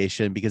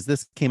pronunciation, because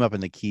this came up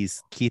in the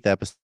Keith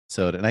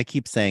episode, and I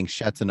keep saying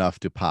Chateauneuf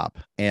du Pape,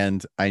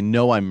 and I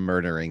know I'm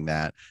murdering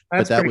that,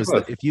 but that was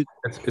close.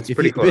 It's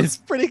pretty close. It's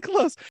pretty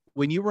close.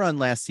 When you were on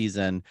last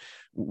season,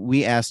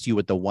 we asked you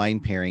what the wine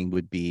pairing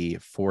would be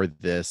for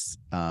this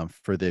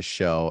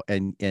show,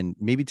 and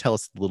maybe tell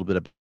us a little bit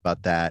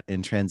about that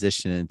and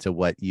transition into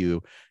what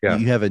you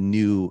have a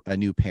new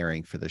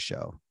pairing for the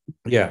show.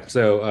 Yeah.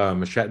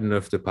 So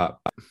Chateauneuf du Pape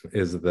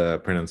is the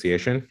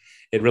pronunciation.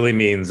 It really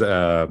means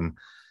the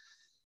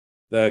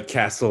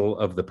castle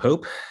of the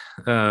Pope,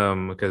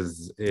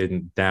 because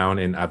down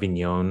in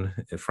Avignon,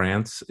 in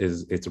France,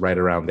 it's right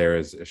around there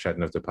is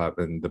Chateauneuf du Pape,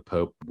 and the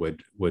Pope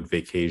would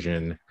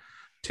vacation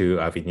to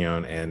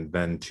Avignon and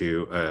then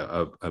to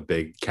a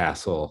big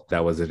castle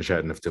that was in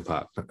Chateauneuf du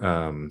Pape.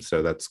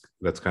 So that's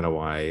kind of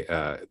why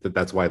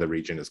that's why the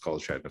region is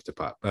called Chateauneuf du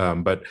Pape.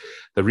 But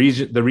the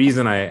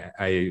reason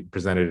I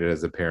presented it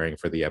as a pairing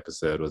for the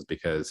episode was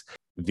because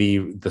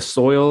the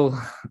soil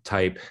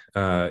type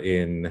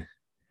in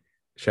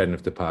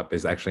Chateauneuf du Pape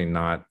is actually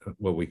not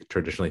what we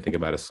traditionally think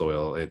about as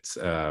soil. It's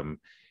an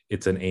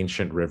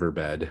ancient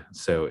riverbed.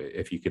 So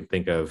if you can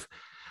think of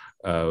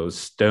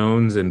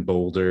stones and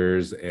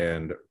boulders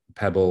and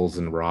pebbles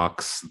and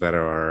rocks that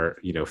are,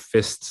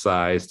 fist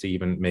size to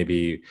even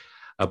maybe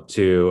up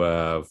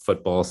to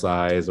football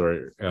size,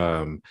 or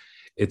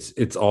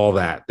it's all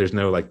that. There's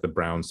no like the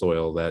brown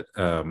soil that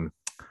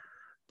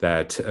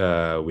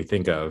we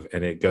think of,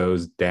 and it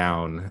goes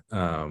down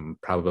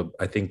probably,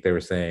 I think they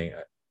were saying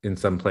in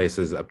some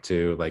places up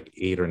to like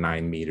 8 or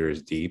 9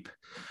 meters deep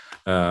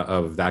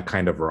of that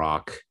kind of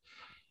rock.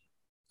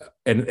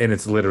 And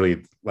it's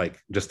literally like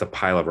just a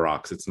pile of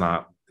rocks. It's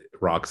not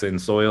rocks in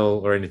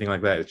soil or anything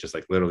like that. It's just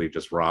like literally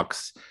just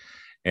rocks.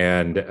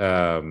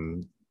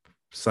 And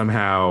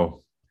somehow,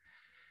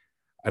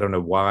 I don't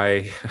know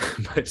why,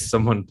 but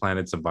someone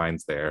planted some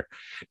vines there,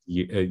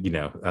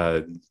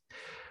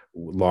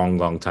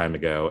 long time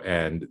ago.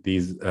 And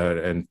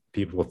and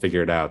people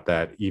figured out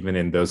that even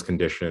in those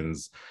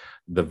conditions,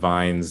 the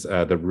vines,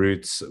 the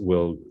roots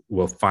will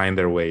find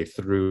their way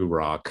through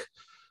rock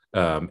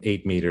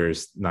 8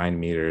 meters, 9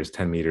 meters,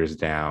 10 meters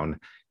down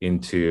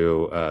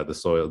into the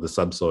soil, the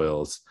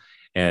subsoils.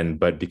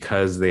 But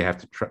because they have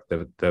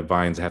to, the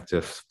vines have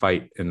to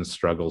fight and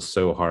struggle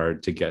so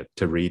hard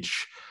to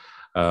reach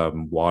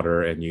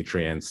water and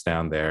nutrients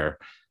down there,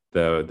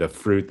 the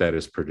fruit that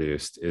is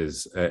produced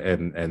is,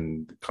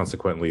 and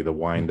consequently the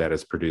wine that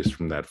is produced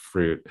from that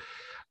fruit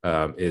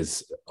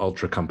is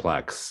ultra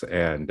complex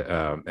and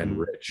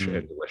rich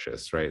and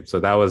delicious, right? So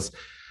that was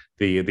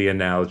the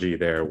analogy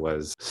there,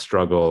 was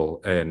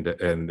struggle and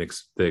the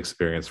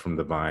experience from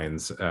the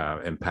vines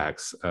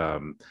impacts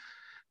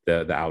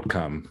the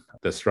outcome.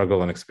 The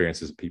struggle and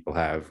experiences people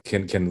have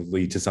can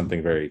lead to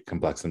something very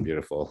complex and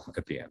beautiful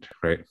at the end,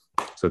 right?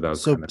 So that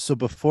was so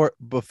before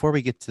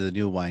we get to the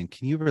new wine,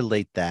 can you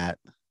relate that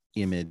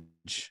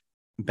image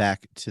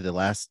back to the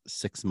last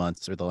 6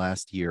 months or the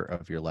last year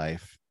of your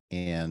life,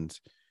 and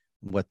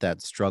what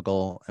that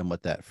struggle and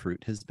what that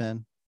fruit has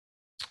been?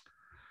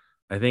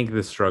 I think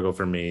the struggle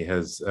for me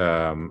has,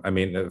 I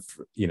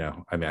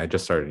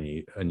just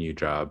started a new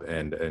job,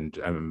 and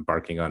I'm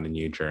embarking on a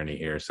new journey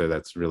here. So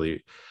that's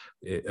really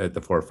at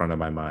the forefront of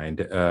my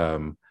mind.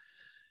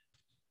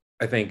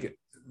 I think,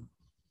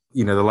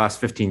 the last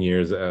 15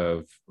 years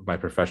of my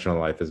professional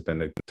life has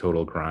been a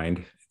total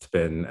grind. It's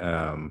been,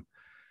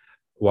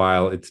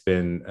 while it's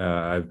been,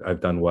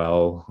 I've done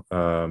well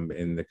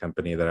in the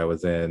company that I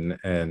was in,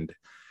 and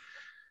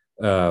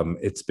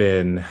it's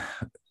been,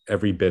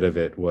 every bit of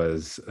it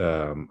was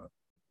a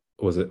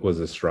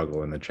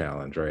struggle and a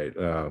challenge, right?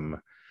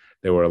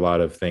 There were a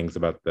lot of things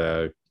about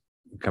the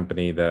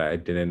company that I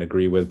didn't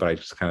agree with, but I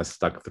just kind of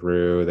stuck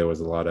through. There was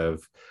a lot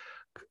of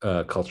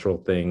cultural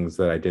things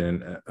that I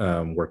didn't,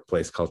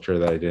 workplace culture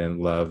that I didn't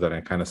love, that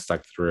I kind of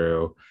stuck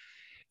through.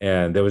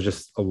 And there was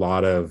just a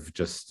lot of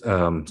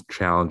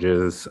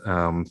challenges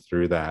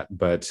through that.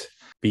 But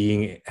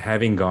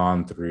having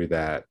gone through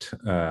that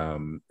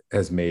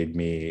has made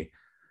me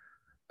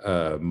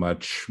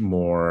much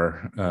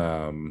more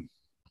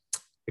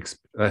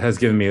has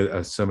given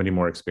me so many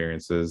more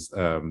experiences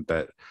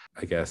that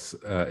I guess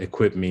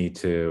equip me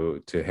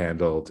to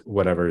handle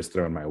whatever is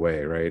thrown my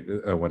way, right?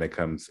 When it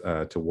comes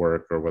to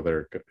work, or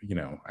whether,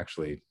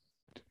 actually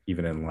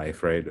even in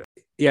life, right?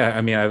 Yeah,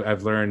 I mean,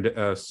 I've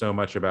learned so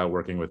much about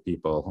working with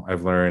people.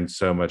 I've learned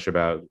so much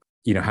about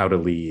how to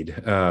lead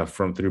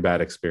from through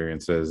bad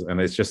experiences,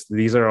 and it's just,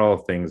 these are all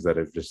things that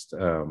have just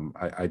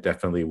I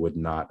definitely would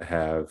not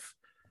have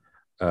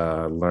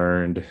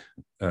learned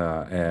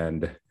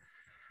and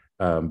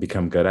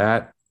become good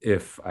at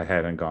if I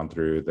hadn't gone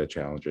through the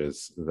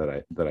challenges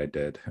that I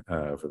did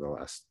for the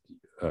last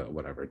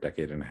whatever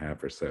decade and a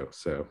half or so.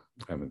 So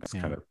I mean, it's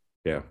kind of,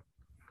 yeah.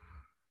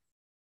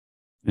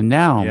 And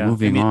now Yeah.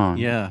 moving on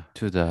yeah.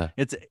 to the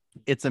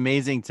It's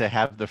amazing to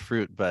have the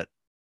fruit, but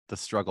the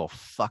struggle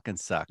fucking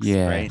sucks,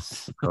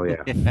 yes. Oh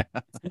yeah. right?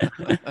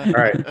 All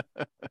right.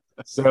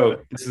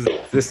 So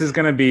this is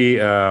going to be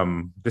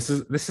this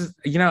is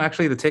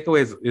actually the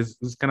takeaway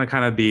is going to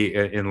kind of be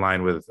in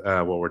line with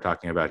what we're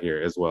talking about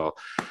here as well.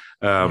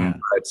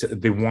 But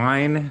the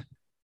wine.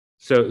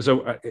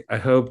 So I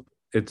hope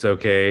it's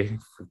okay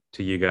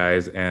to you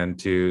guys and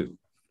to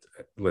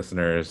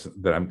listeners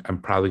that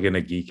I'm probably going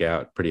to geek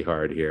out pretty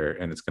hard here,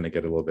 and it's going to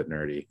get a little bit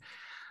nerdy.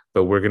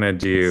 But we're going to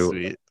do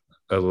Sweet.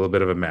 a little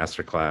bit of a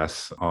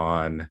masterclass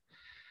on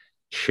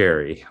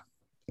sherry.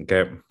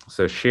 Okay,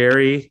 so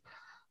sherry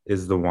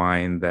is the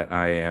wine that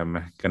I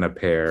am gonna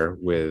pair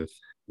with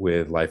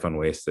Life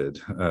Unwasted,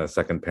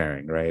 second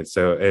pairing, right?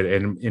 So,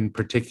 and in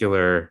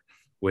particular,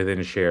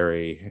 within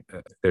sherry,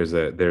 there's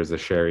a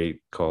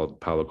sherry called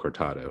Palo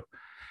Cortado,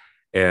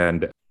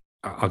 and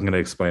I'm gonna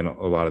explain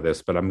a lot of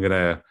this, but I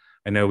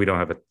know we don't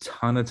have a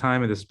ton of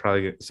time, and this is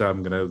probably, so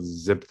I'm gonna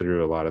zip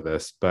through a lot of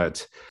this,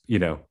 but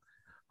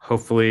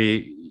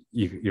hopefully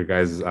your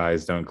guys'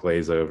 eyes don't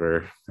glaze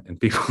over and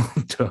people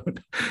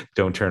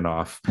don't turn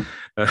off,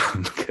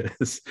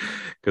 because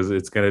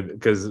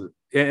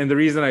and the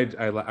reason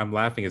I'm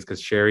laughing is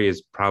because sherry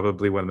is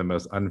probably one of the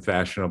most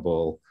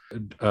unfashionable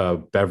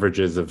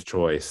beverages of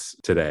choice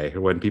today.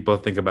 When people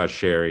think about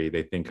sherry,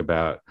 they think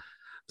about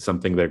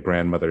something their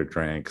grandmother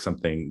drank,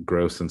 something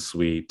gross and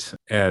sweet,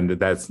 and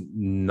that's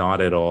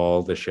not at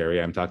all the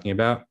sherry I'm talking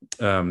about.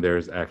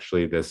 There's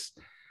actually this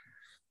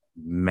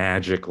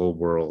magical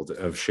world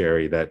of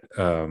sherry that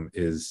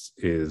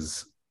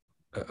is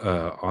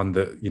on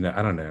the,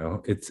 I don't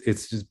know,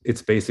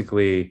 it's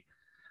basically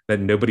that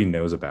nobody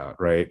knows about,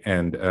 right?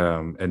 And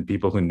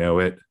people who know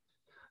it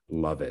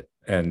love it,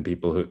 and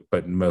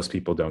but most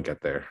people don't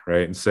get there,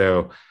 right? And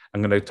so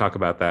I'm going to talk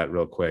about that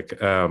real quick.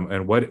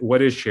 And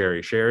what is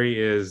sherry? Sherry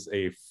is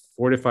a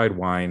fortified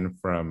wine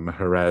from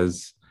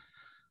Jerez,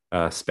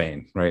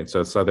 Spain, right?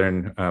 So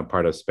southern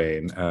part of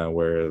Spain,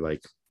 where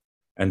like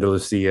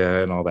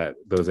Andalusia and all that,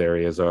 those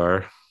areas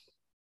are,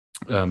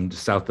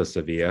 south of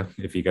Sevilla.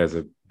 If you guys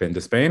have been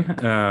to Spain,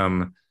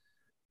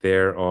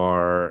 there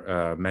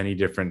are many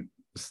different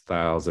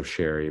styles of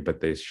sherry, but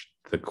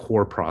the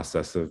core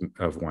process of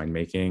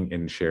winemaking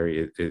in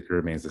sherry, it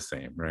remains the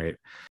same, right?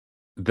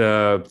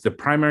 The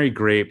primary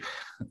grape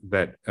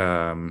that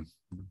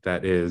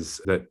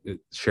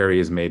sherry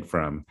is made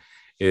from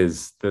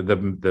is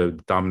the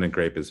dominant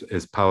grape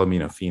is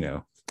Palomino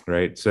Fino,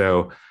 right?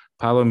 So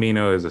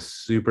Palomino is a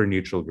super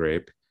neutral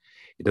grape.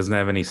 It doesn't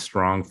have any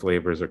strong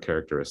flavors or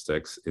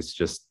characteristics.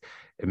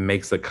 It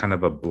makes a kind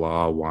of a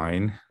blah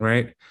wine,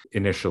 right?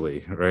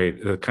 Initially,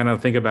 right? Kind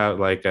of think about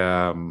like,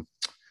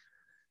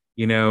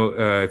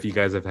 if you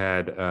guys have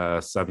had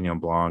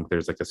Sauvignon Blanc,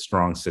 there's like a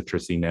strong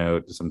citrusy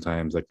note,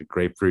 sometimes like a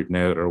grapefruit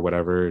note or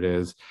whatever it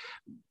is.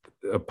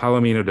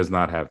 Palomino does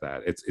not have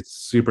that. It's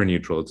super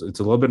neutral. It's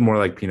a little bit more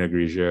like Pinot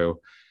Grigio,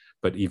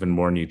 but even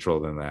more neutral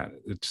than that.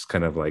 It's just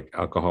kind of like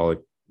alcoholic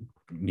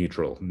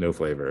neutral, no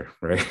flavor,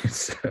 right?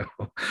 So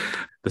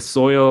the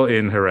soil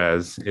in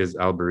Jerez is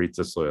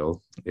Albaritza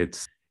soil.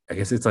 I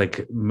guess it's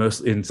like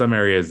in some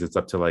areas it's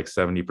up to like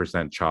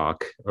 70%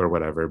 chalk or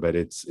whatever, but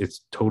it's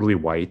totally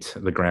white.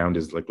 The ground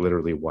is like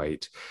literally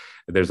white.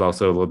 There's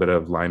also a little bit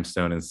of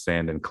limestone and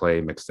sand and clay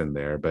mixed in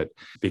there, but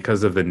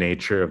because of the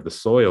nature of the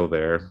soil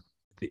there,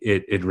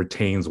 it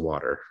retains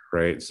water,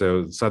 right?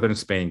 So southern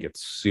Spain gets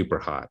super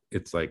hot.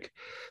 It's like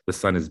the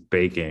sun is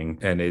baking,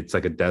 and it's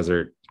like a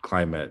desert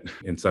climate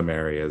in some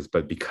areas,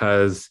 but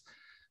because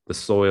the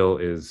soil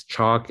is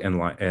chalk and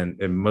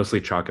mostly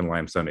chalk and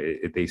limestone,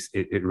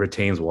 it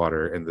retains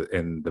water,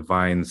 and the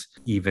vines,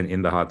 even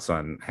in the hot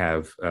sun,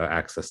 have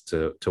access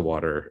to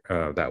water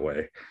that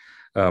way.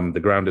 The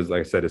ground is, like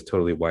I said, is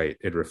totally white.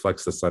 It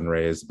reflects the sun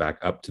rays back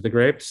up to the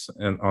grapes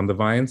and on the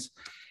vines,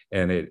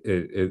 and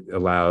it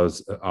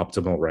allows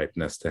optimal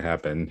ripeness to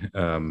happen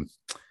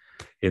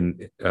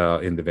in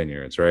the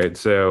vineyards, right?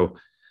 So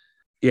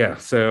yeah,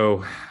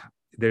 so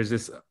there's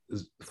this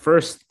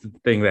first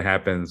thing that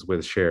happens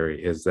with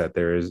sherry is that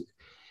there is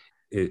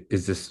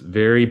this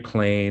very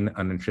plain,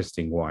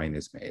 uninteresting wine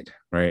is made,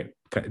 right?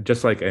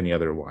 Just like any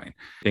other wine.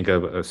 Think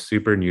of a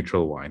super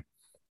neutral wine.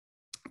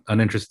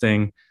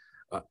 uninteresting,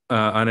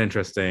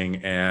 uninteresting,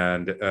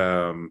 and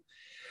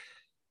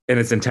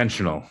it's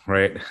intentional,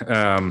 right?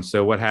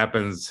 So what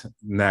happens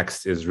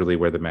next is really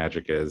where the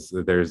magic is.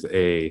 There's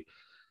a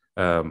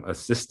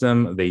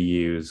system they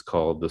use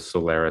called the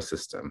Solera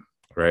system,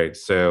 right?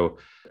 So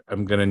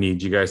I'm gonna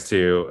need you guys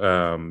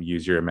to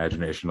use your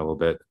imagination a little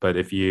bit. But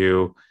if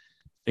you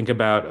think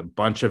about a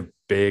bunch of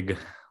big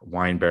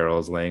wine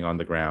barrels laying on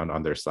the ground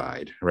on their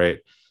side, right?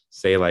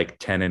 Say like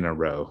 10 in a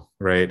row,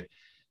 right?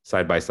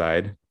 Side by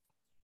side.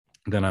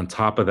 Then on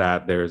top of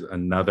that, there's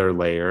another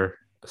layer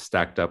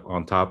stacked up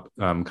on top,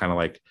 kind of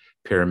like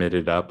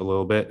pyramided up a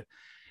little bit.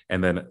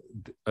 And then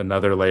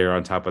another layer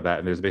on top of that.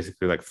 And there's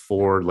basically like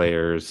 4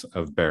 layers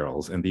of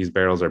barrels. And these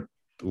barrels are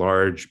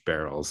large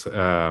barrels.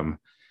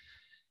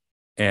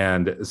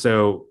 And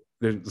so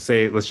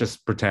say, let's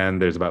just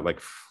pretend there's about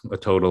like a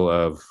total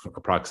of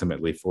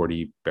approximately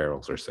 40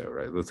 barrels or so,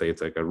 right? Let's say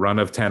it's like a run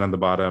of 10 on the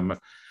bottom,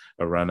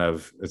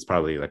 it's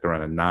probably like a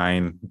run of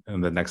 9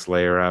 and the next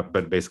layer up,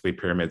 but basically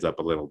pyramids up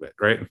a little bit,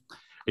 right? Are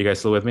you guys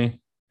still with me?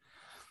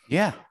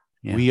 Yeah.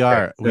 Yeah. We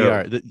are. Okay, We so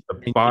are. the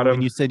And bottom,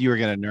 when you said you were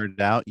going to nerd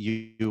out,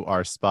 you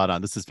are spot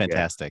on. This is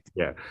fantastic.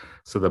 yeah.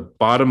 So the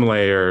bottom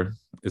layer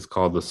is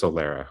called the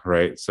Solera,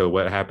 right? So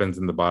what happens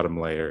in the bottom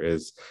layer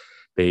is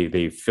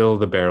they fill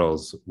the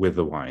barrels with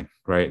the wine,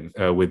 right?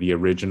 With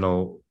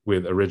original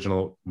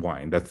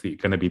wine. That's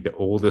going to be the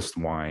oldest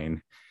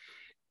wine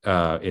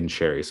in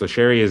sherry. So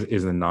sherry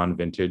is a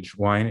non-vintage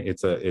wine.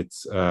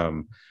 It's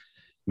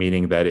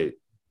meaning that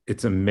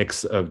it's a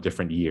mix of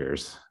different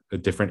years,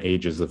 different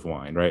ages of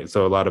wine, right?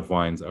 So a lot of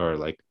wines are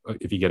like,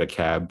 if you get a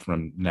cab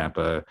from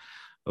Napa,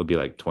 it'll be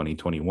like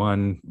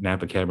 2021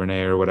 Napa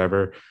Cabernet or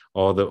whatever.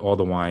 All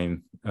the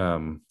wine,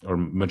 or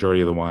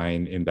majority of the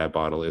wine in that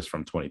bottle is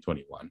from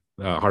 2021,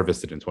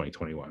 harvested in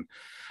 2021.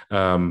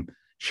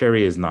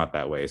 Sherry is not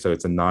that way. So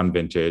it's a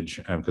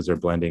non-vintage, because they're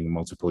blending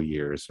multiple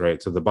years,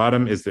 right? So the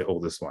bottom is the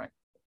oldest wine.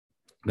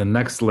 The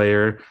next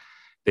layer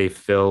they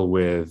fill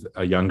with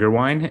a younger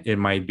wine. It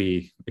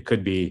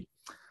could be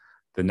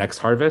the next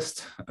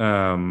harvest,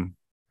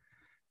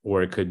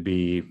 or it could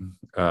be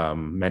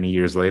many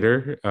years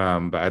later.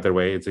 But either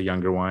way, it's a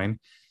younger wine.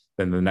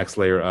 Then the next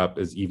layer up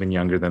is even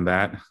younger than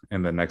that.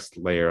 And the next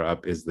layer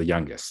up is the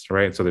youngest,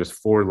 right? So there's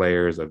 4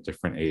 layers of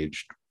different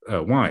aged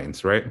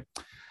wines, right?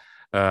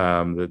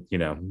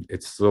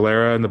 It's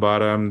Solera in the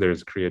bottom,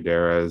 there's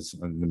Criaderas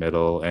in the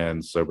middle,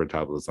 and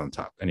Sobretables on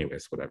top.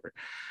 Anyways, whatever.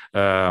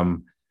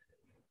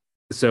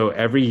 So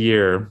every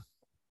year,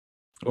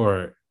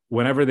 or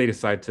whenever they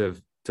decide to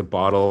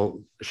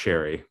bottle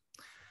sherry,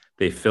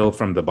 they fill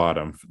from the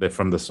bottom,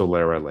 from the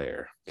Solera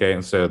layer. Okay,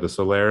 and so the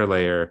Solera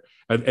layer,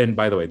 and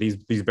by the way,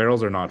 these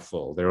barrels are not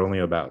full; they're only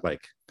about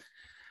like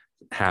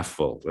half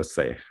full, let's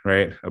say,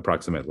 right,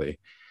 approximately.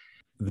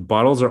 The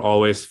bottles are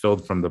always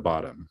filled from the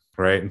bottom,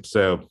 right?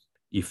 So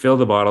you fill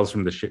the bottles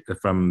from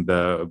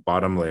the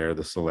bottom layer,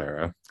 the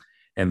Solera,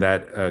 and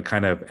that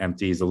kind of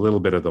empties a little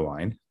bit of the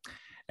wine.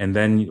 And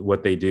then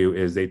what they do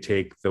is they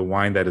take the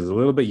wine that is a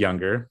little bit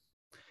younger,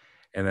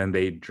 and then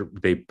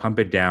they pump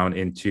it down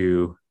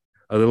into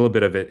a little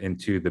bit of it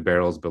into the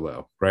barrels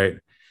below, right?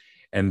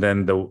 And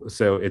then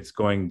so it's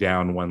going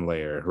down 1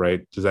 layer,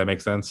 right? Does that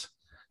make sense?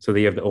 So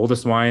you have the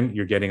oldest wine,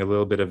 you're getting a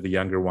little bit of the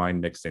younger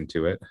wine mixed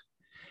into it.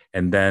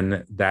 And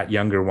then that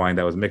younger wine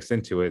that was mixed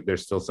into it,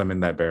 there's still some in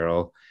that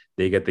barrel.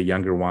 They get the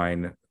younger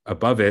wine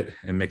above it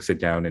and mix it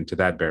down into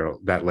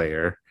that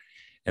layer.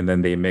 And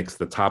then they mix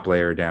the top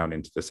layer down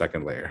into the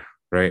second layer,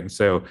 right? And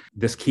so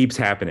this keeps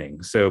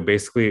happening. So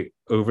basically,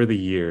 over the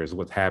years,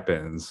 what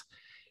happens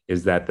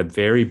is that the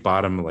very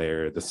bottom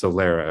layer, the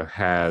Solera,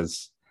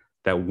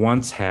 that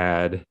once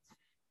had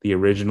the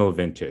original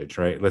vintage,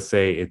 right? Let's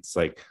say it's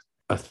like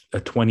a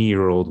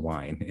 20-year-old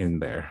wine in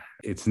there.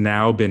 It's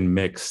now been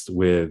mixed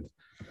with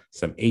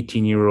some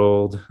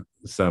 18-year-old,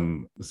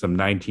 some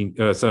 19,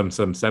 some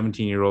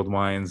 17-year-old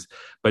wines,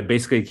 but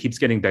basically it keeps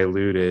getting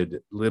diluted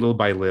little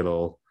by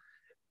little.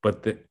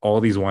 But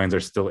all these wines are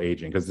still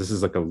aging, because this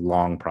is like a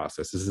long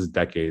process. This is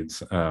decades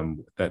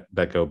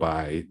that go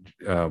by,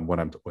 what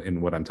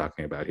I'm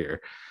talking about here.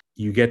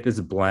 You get this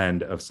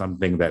blend of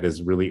something that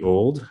is really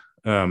old,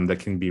 that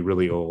can be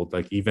really old.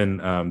 Like even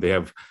they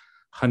have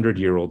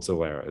 100-year-old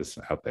Soleras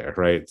out there,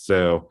 right?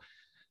 So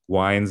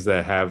wines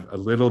that have a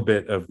little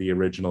bit of the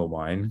original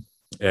wine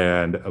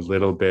and a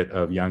little bit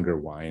of younger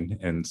wine,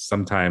 and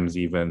sometimes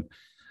even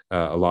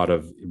a lot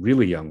of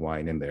really young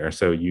wine in there.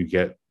 So you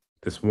get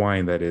this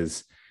wine that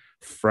is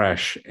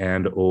fresh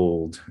and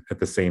old at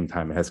the same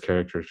time. It has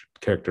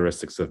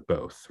characteristics of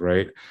both,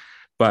 right?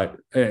 But,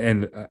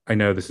 and I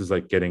know this is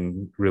like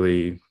getting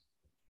really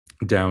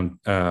down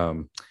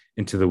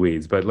into the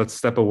weeds, but let's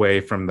step away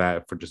from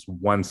that for just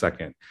 1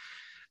 second,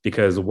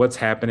 because what's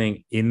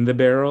happening in the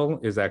barrel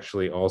is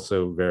actually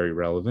also very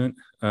relevant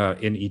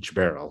in each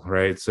barrel,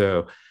 right?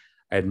 So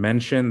I'd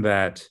mentioned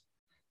that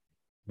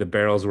the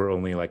barrels were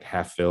only like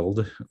half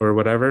filled or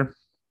whatever.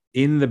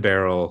 In the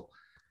barrel,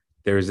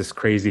 there's this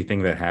crazy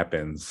thing that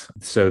happens.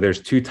 So there's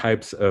two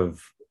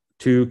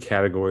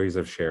categories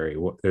of sherry.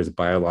 There's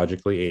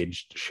biologically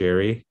aged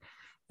sherry,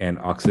 and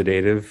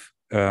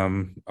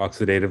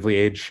oxidatively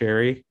aged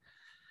sherry.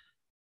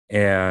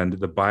 And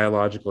the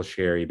biological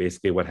sherry,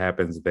 basically what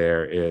happens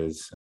there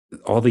is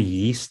all the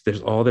yeast,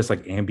 there's all this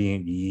like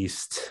ambient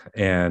yeast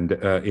and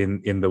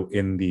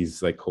in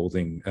these like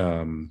holding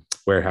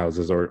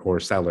warehouses or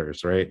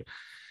cellars, right?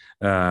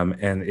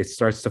 And it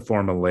starts to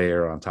form a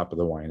layer on top of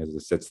the wine as it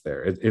sits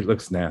there. It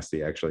looks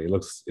nasty, actually. It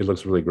looks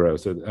really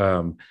gross.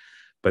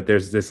 But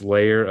there's this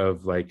layer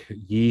of like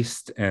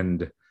yeast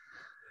and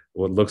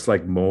what looks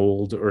like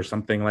mold or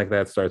something like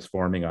that starts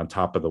forming on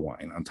top of the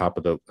wine, on top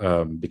of the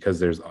because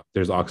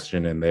there's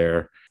oxygen in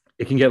there.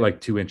 It can get like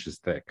 2 inches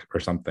thick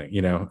or something,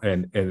 you know,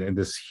 and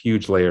this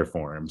huge layer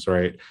forms,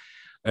 right?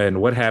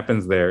 And what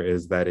happens there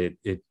is that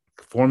it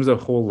forms a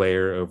whole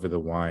layer over the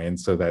wine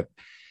so that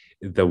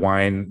the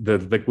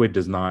liquid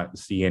does not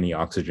see any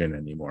oxygen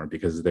anymore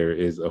because there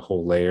is a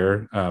whole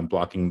layer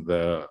blocking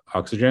the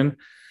oxygen.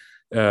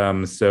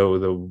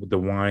 So the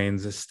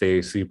wines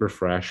stay super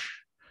fresh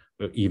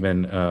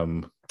even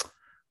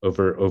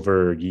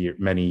over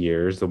many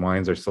years. The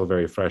wines are still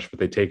very fresh, but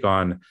they take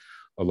on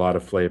a lot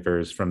of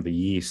flavors from the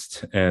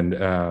yeast, and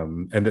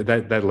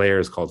that layer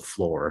is called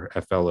flor,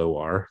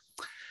 FLOR.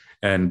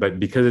 But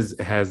because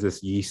it has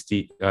this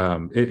yeasty,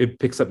 it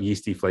picks up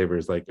yeasty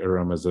flavors like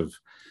aromas of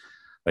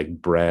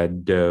like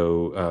bread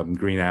dough,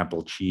 green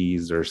apple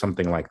cheese, or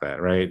something like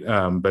that, right?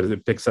 But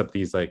it picks up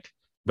these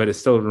but it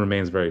still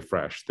remains very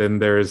fresh. Then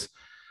there's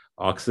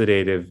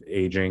oxidative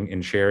aging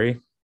in sherry,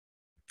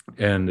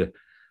 and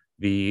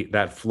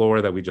that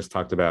flor that we just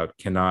talked about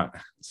cannot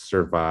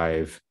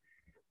survive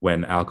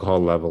when alcohol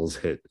levels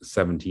hit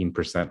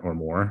 17% or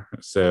more.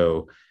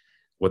 So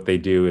what they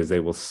do is they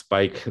will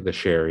spike the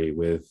sherry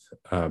with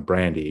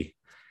brandy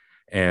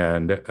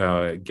and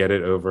get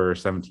it over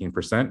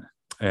 17%,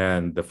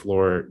 and the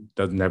flor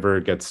never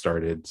get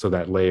started. So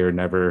that layer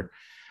never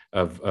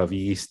of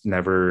yeast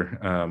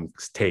never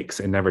takes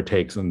in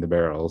the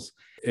barrels.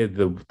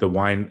 The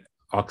wine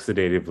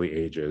oxidatively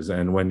ages,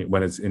 and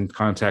when it's in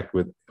contact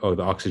with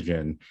the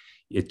oxygen,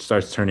 it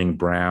starts turning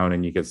brown,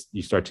 and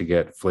you start to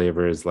get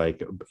flavors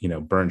like, you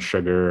know, burnt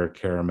sugar,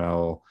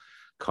 caramel,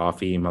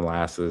 coffee,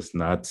 molasses,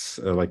 nuts,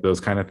 like those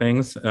kind of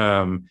things.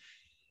 And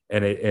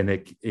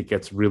it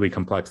gets really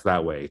complex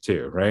that way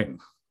too, right?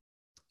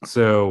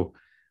 So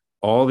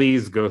all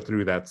these go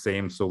through that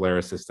same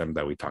Solera system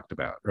that we talked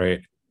about,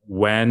 right?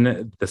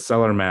 When the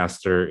cellar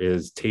master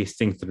is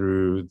tasting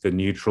through the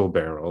neutral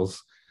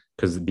barrels,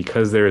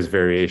 because there is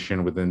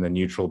variation within the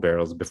neutral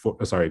barrels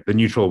the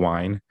neutral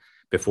wine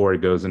before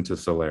it goes into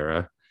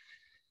Solera,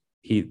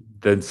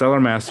 the cellar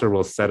master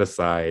will set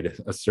aside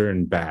a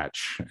certain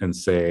batch and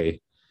say,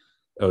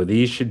 oh,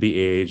 these should be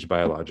aged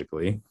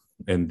biologically,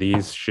 and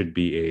these should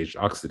be aged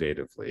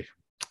oxidatively.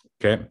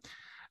 Okay.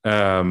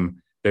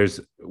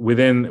 There's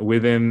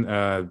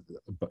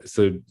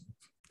so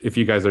if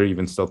you guys are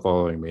even still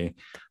following me,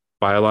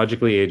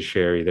 biologically aged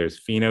sherry, there's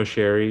Fino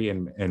sherry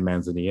and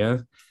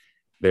Manzanilla.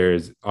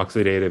 There's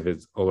oxidative,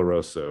 it's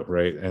Oloroso,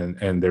 right?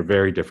 And they're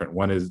very different.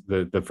 One is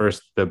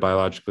the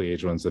biologically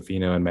aged ones, the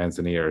Fino and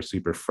Manzanilla, are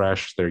super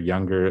fresh. They're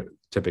younger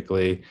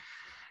typically,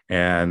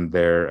 and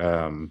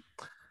they're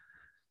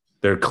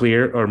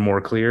clear or more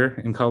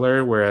clear in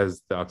color,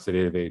 whereas the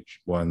oxidative aged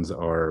ones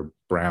are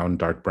brown,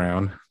 dark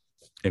brown,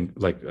 and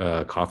like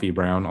coffee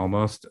brown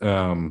almost.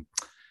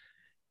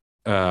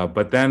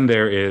 But then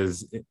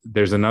there's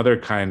another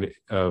kind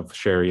of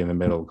sherry in the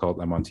middle called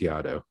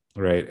Amontillado,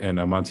 right? And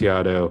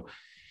Amontillado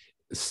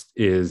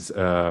is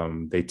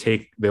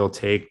they'll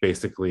take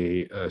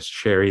basically a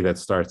sherry that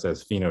starts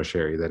as Fino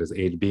sherry that is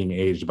being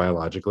aged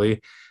biologically,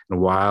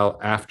 and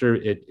after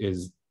it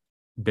has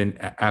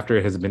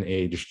been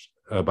aged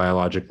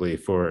biologically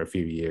for a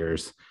few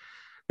years,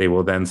 they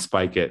will then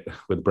spike it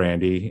with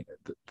brandy.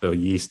 The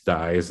yeast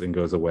dies and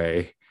goes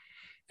away,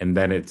 and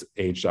then it's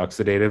aged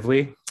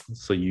oxidatively.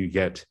 So you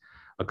get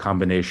a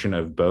combination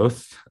of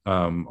both.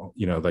 You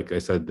know, like I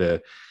said,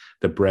 the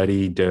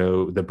bread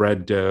dough,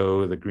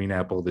 the green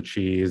apple, the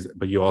cheese,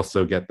 but you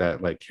also get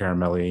that like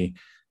caramelly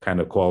kind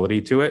of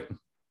quality to it.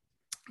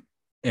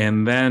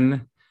 And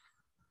then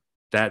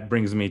that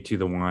brings me to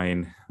the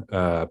wine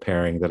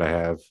pairing that I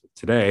have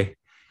today,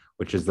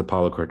 which is the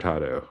Palo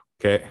Cortado.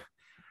 Okay.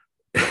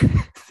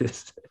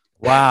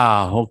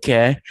 Wow.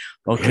 Okay.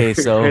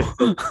 So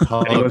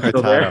Palo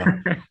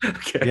Cortado.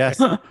 Okay. Yes.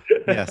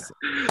 Yes.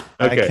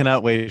 Okay. I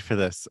cannot wait for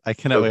this.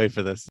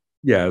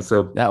 Yeah.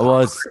 So that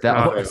was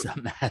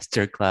a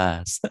master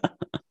class.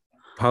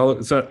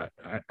 Palo. So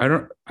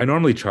I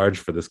normally charge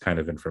for this kind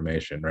of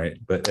information, right?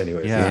 But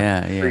anyways,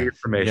 Yeah. free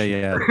information.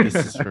 Yeah. This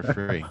is for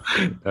free.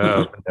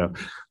 No.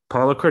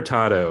 Palo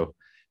Cortado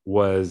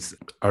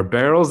are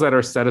barrels that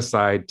are set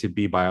aside to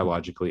be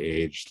biologically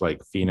aged,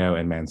 like Fino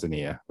and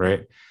Manzanilla,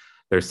 right?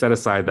 They're set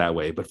aside that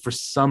way. But for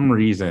some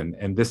reason,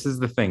 and this is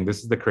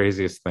the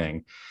craziest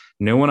thing,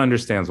 no one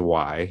understands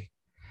why,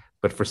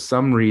 but for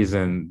some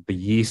reason, the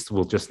yeast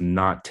will just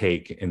not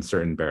take in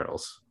certain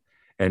barrels.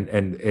 And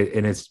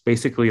it's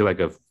basically like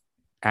a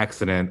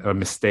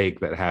mistake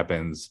that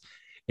happens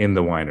in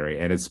the winery.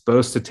 And it's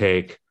supposed to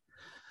take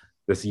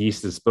this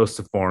yeast is supposed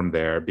to form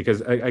there,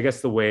 because I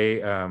guess the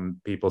way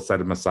people set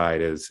them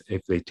aside is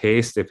if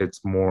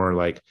it's more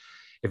like,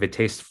 if it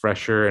tastes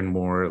fresher and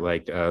more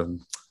like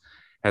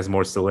has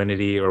more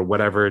salinity or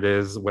whatever it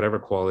is, whatever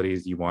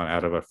qualities you want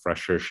out of a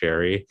fresher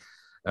sherry,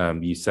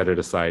 you set it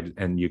aside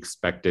and you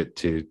expect it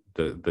to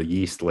the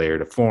yeast layer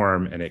to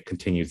form, and it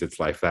continues its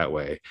life that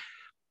way.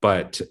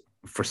 But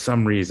for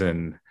some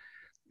reason,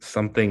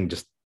 something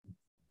just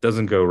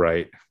doesn't go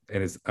right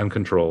and it's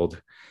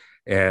uncontrolled,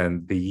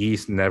 and the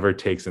yeast never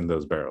takes in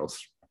those barrels.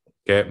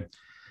 Okay.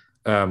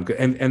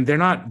 And they're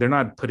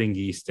not putting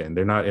yeast in,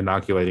 they're not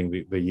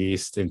inoculating the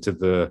yeast into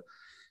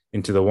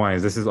the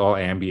wines. This is all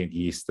ambient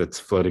yeast that's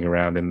floating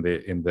around in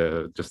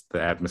the just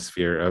the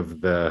atmosphere of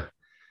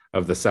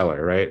the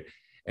cellar, right?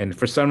 And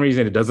for some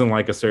reason it doesn't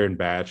like a certain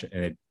batch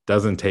and it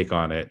doesn't take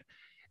on it,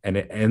 and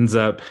it ends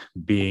up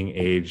being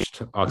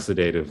aged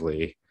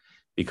oxidatively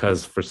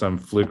because for some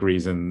fluke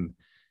reason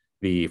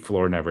the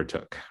floor never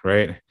took,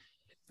 right?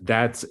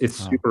 It's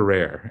super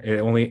rare.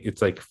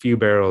 It's like a few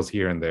barrels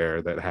here and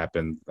there that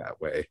happen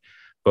that way.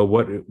 But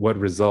what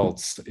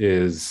results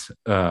is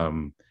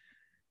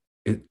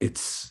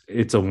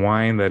it's a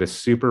wine that is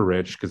super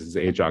rich because it's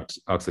aged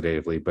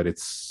oxidatively, but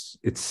it's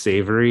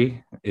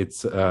savory.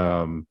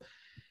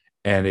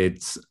 And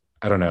it's,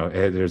 I don't know,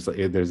 there's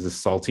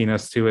this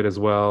saltiness to it as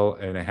well,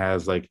 and it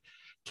has like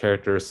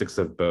characteristics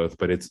of both,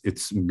 but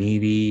it's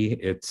meaty.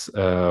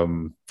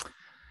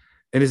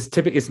 And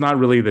it's not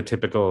really the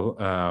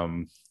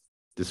typical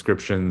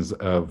descriptions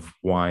of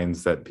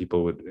wines that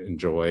people would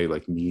enjoy,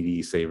 like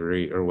meaty,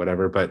 savory, or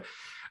whatever. But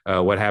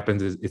what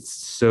happens is it's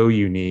so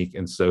unique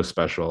and so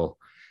special,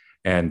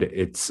 and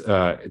it's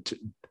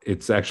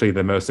actually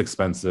the most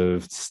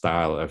expensive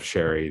style of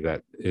sherry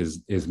that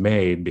is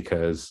made,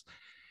 because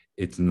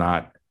it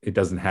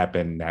doesn't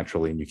happen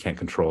naturally and you can't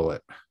control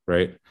it,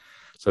 right?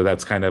 So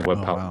that's kind of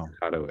what Palo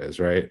Cortado is,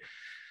 right?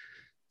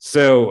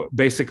 So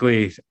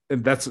basically,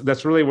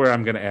 that's really where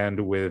I'm going to end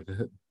with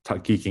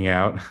geeking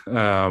out.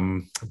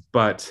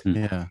 But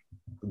Yeah.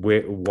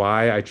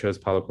 Why I chose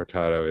Palo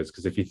Cortado is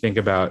because if you think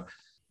about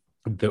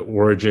the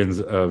origins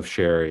of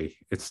sherry,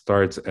 it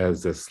starts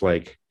as this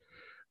like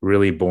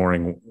really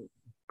boring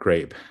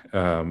grape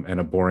and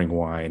a boring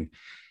wine,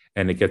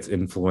 and it gets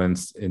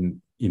influenced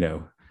in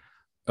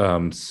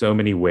so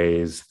many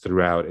ways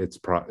throughout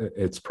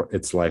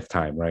its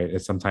lifetime,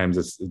 right?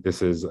 Sometimes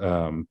this is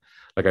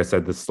like I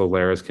said, the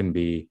Solaris can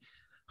be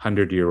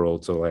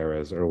 100-year-old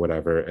Solaris or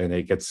whatever, and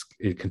it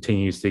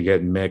continues to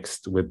get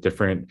mixed with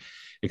different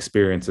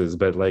experiences.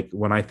 But like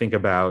when I think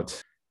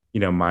about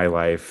my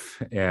life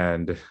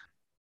and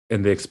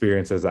the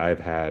experiences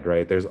I've had,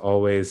 right, there's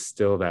always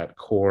still that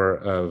core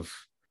of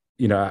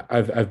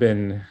I've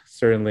been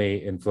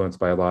certainly influenced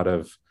by a lot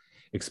of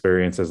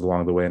experiences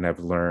along the way, and I've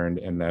learned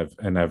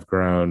and I've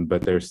grown,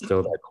 but there's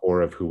still that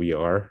core of who we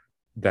are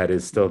that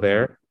is still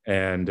there.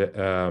 And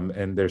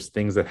there's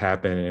things that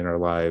happen in our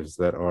lives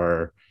that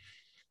are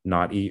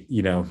not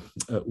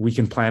we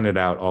can plan it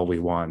out all we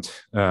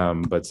want,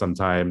 but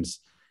sometimes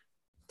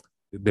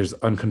there's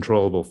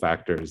uncontrollable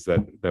factors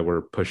that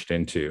we're pushed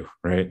into,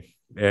 right?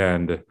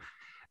 And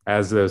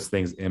as those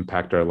things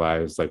impact our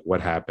lives, like what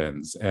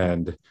happens,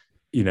 and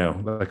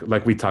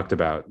like we talked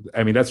about,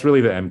 I mean, that's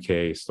really the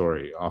MK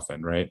story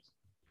often, right?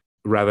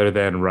 Rather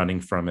than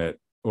running from it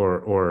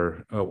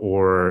or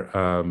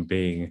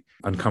being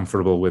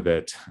uncomfortable with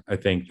it, I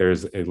think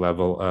there's a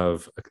level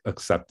of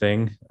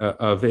accepting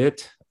of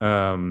it,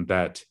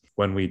 that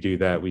when we do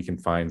that, we can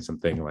find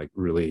something like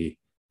really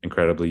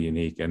incredibly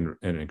unique and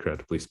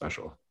incredibly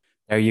special.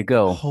 There you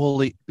go.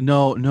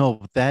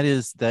 No, that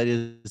is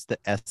the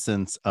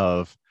essence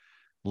of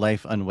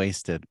life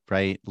unwasted,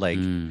 right? Like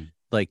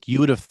you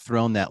would have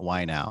thrown that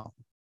wine out.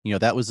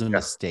 That was a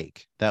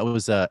mistake. That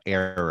was a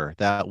error.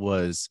 That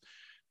was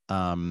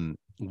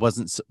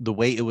wasn't the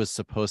way it was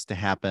supposed to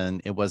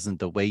happen. It wasn't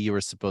the way you were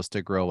supposed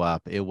to grow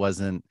up. It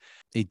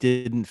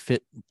didn't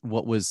fit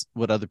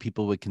what other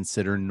people would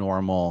consider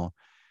normal,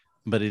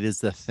 but it is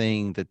the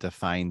thing that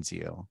defines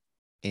you.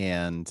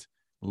 And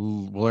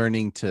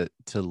learning to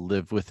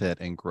live with it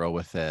and grow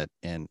with it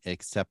and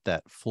accept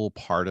that full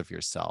part of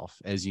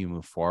yourself as you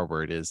move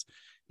forward is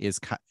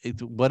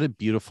what a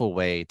beautiful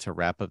way to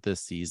wrap up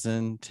this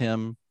season,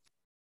 Tim.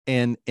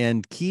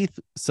 And Keith,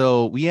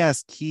 so we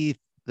asked Keith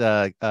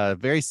a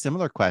very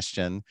similar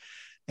question,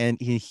 and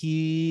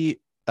he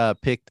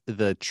picked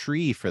the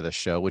tree for the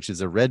show, which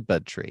is a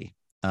redbud tree,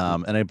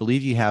 and I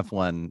believe you have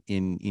one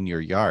in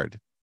your yard.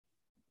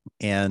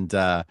 And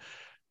our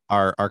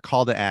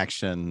call to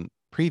action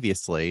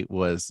previously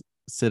was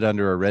sit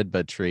under a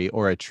redbud tree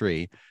or a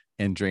tree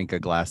and drink a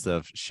glass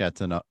of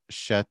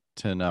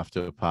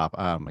Chateauneuf-du-Pape.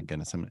 Oh my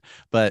goodness!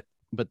 But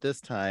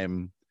this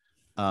time,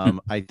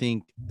 I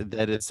think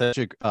that it's such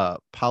a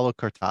Palo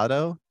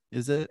Cortado.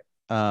 Is it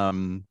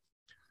Palo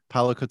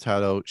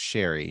Cortado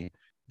sherry?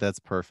 That's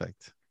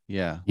perfect.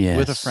 Yeah, yes.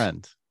 With a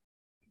friend.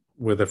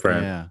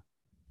 Yeah,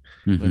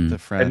 with a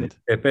friend.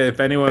 And if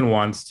anyone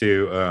wants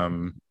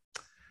to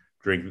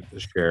drink the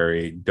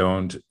sherry,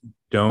 don't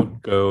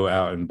don't go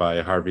out and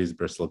buy Harvey's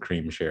Bristol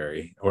cream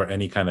sherry or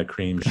any kind of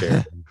cream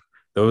sherry.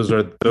 Those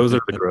are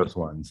the gross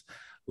ones.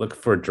 Look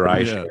for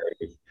dry sherry.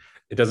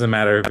 It doesn't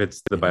matter if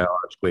it's the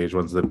biologically aged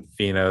ones, the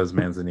Finos,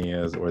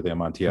 Manzanillas, or the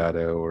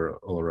Amontillado, or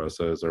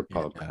Olorosos, or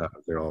Palo Cortado.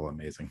 They're all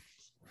amazing.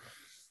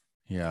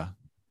 Yeah.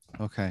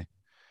 Okay.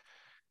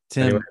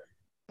 Tim, anyway,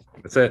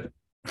 that's it.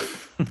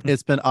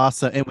 It's been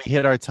awesome, and we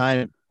hit our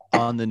time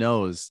on the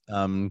nose.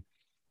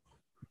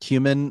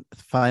 Cumin,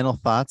 final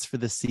thoughts for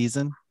this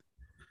season?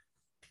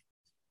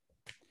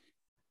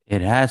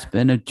 It has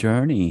been a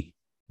journey.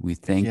 We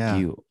thank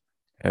you,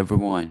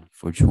 everyone,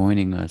 for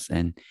joining us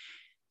and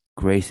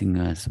gracing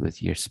us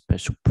with your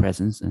special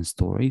presence and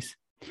stories.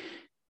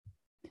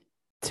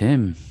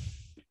 Tim,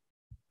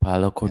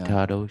 Palo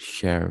Cortado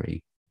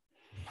Sherry.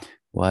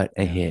 What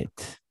a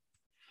hit.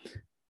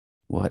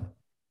 What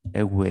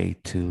a way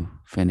to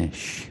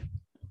finish.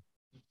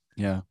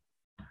 Yeah.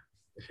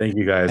 Thank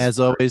you guys. As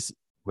always,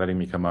 letting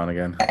me come on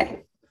again.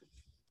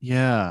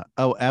 Yeah.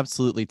 Oh,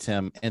 absolutely,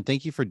 Tim. And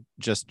thank you for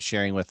just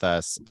sharing with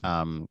us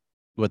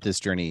what this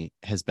journey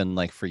has been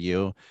like for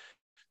you.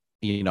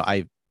 You know,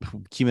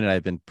 Cumin and I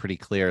have been pretty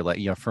clear, like,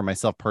 you know, for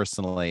myself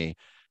personally,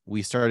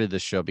 we started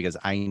this show because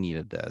I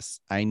needed this.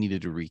 I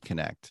needed to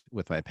reconnect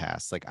with my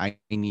past. Like, I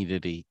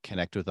needed to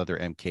connect with other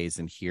MKs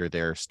and hear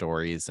their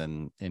stories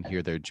and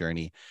hear their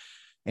journey.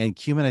 And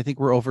Cumin, I think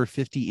we're over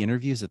 50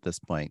 interviews at this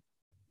point.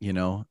 You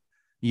know,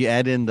 you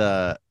add in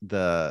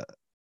the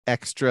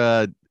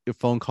extra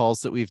phone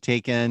calls that we've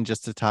taken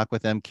just to talk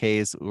with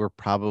MKs, we're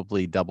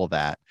probably double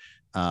that.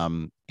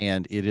 And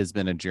it has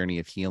been a journey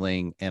of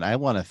healing. And I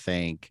want to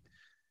thank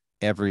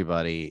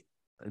everybody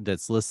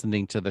that's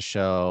listening to the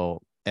show,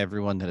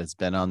 everyone that has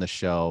been on the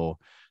show,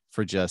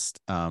 for just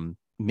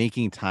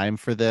making time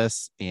for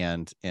this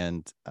and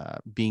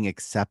being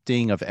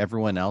accepting of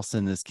everyone else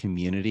in this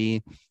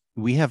community.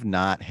 We have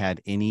not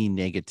had any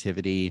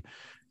negativity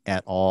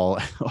at all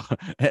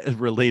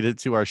related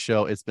to our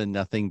show. It's been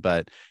nothing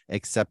but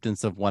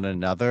acceptance of one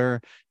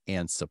another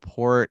and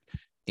support,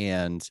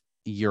 and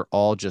you're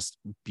all just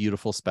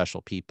beautiful,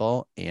 special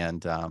people.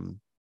 And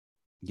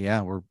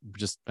we're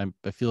just,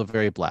 I feel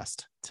very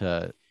blessed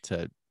to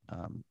go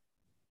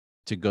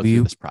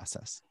through this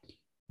process.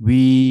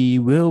 We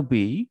will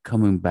be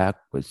coming back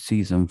with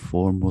season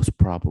 4, most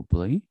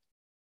probably.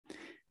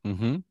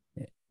 Mm-hmm.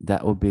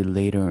 That will be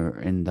later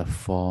in the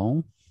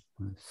fall.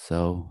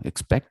 So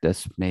expect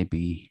us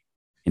maybe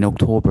in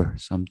October,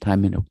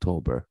 sometime in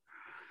October.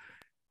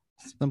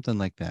 Something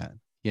like that.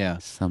 Yeah.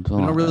 Something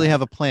we don't like really that.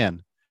 have a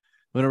plan.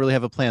 We don't really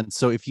have a plan.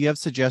 So if you have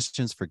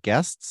suggestions for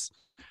guests,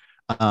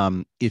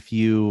 if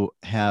you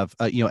have,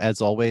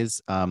 as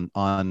always,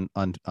 on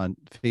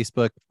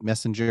Facebook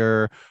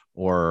Messenger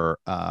or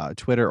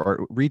Twitter,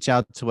 or reach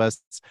out to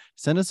us,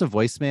 send us a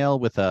voicemail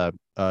with a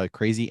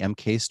crazy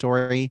MK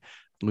story.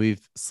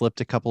 We've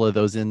slipped a couple of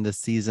those in this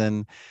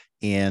season,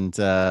 and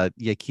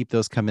keep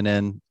those coming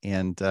in.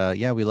 And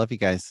we love you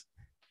guys.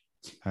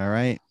 All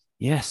right.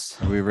 Yes.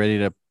 Are we ready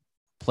to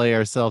play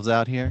ourselves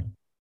out here?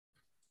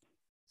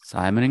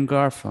 Simon and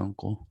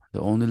Garfunkel,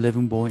 the only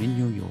living boy in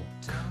New York.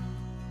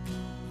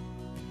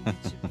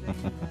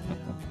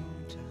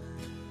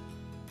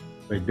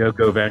 Wait,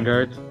 go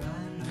Vanguard.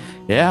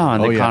 Yeah,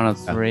 on the count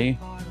of 3.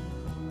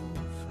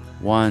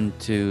 1,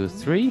 2,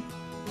 3.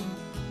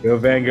 Go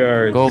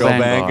Vanguard. Go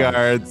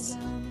Vanguards.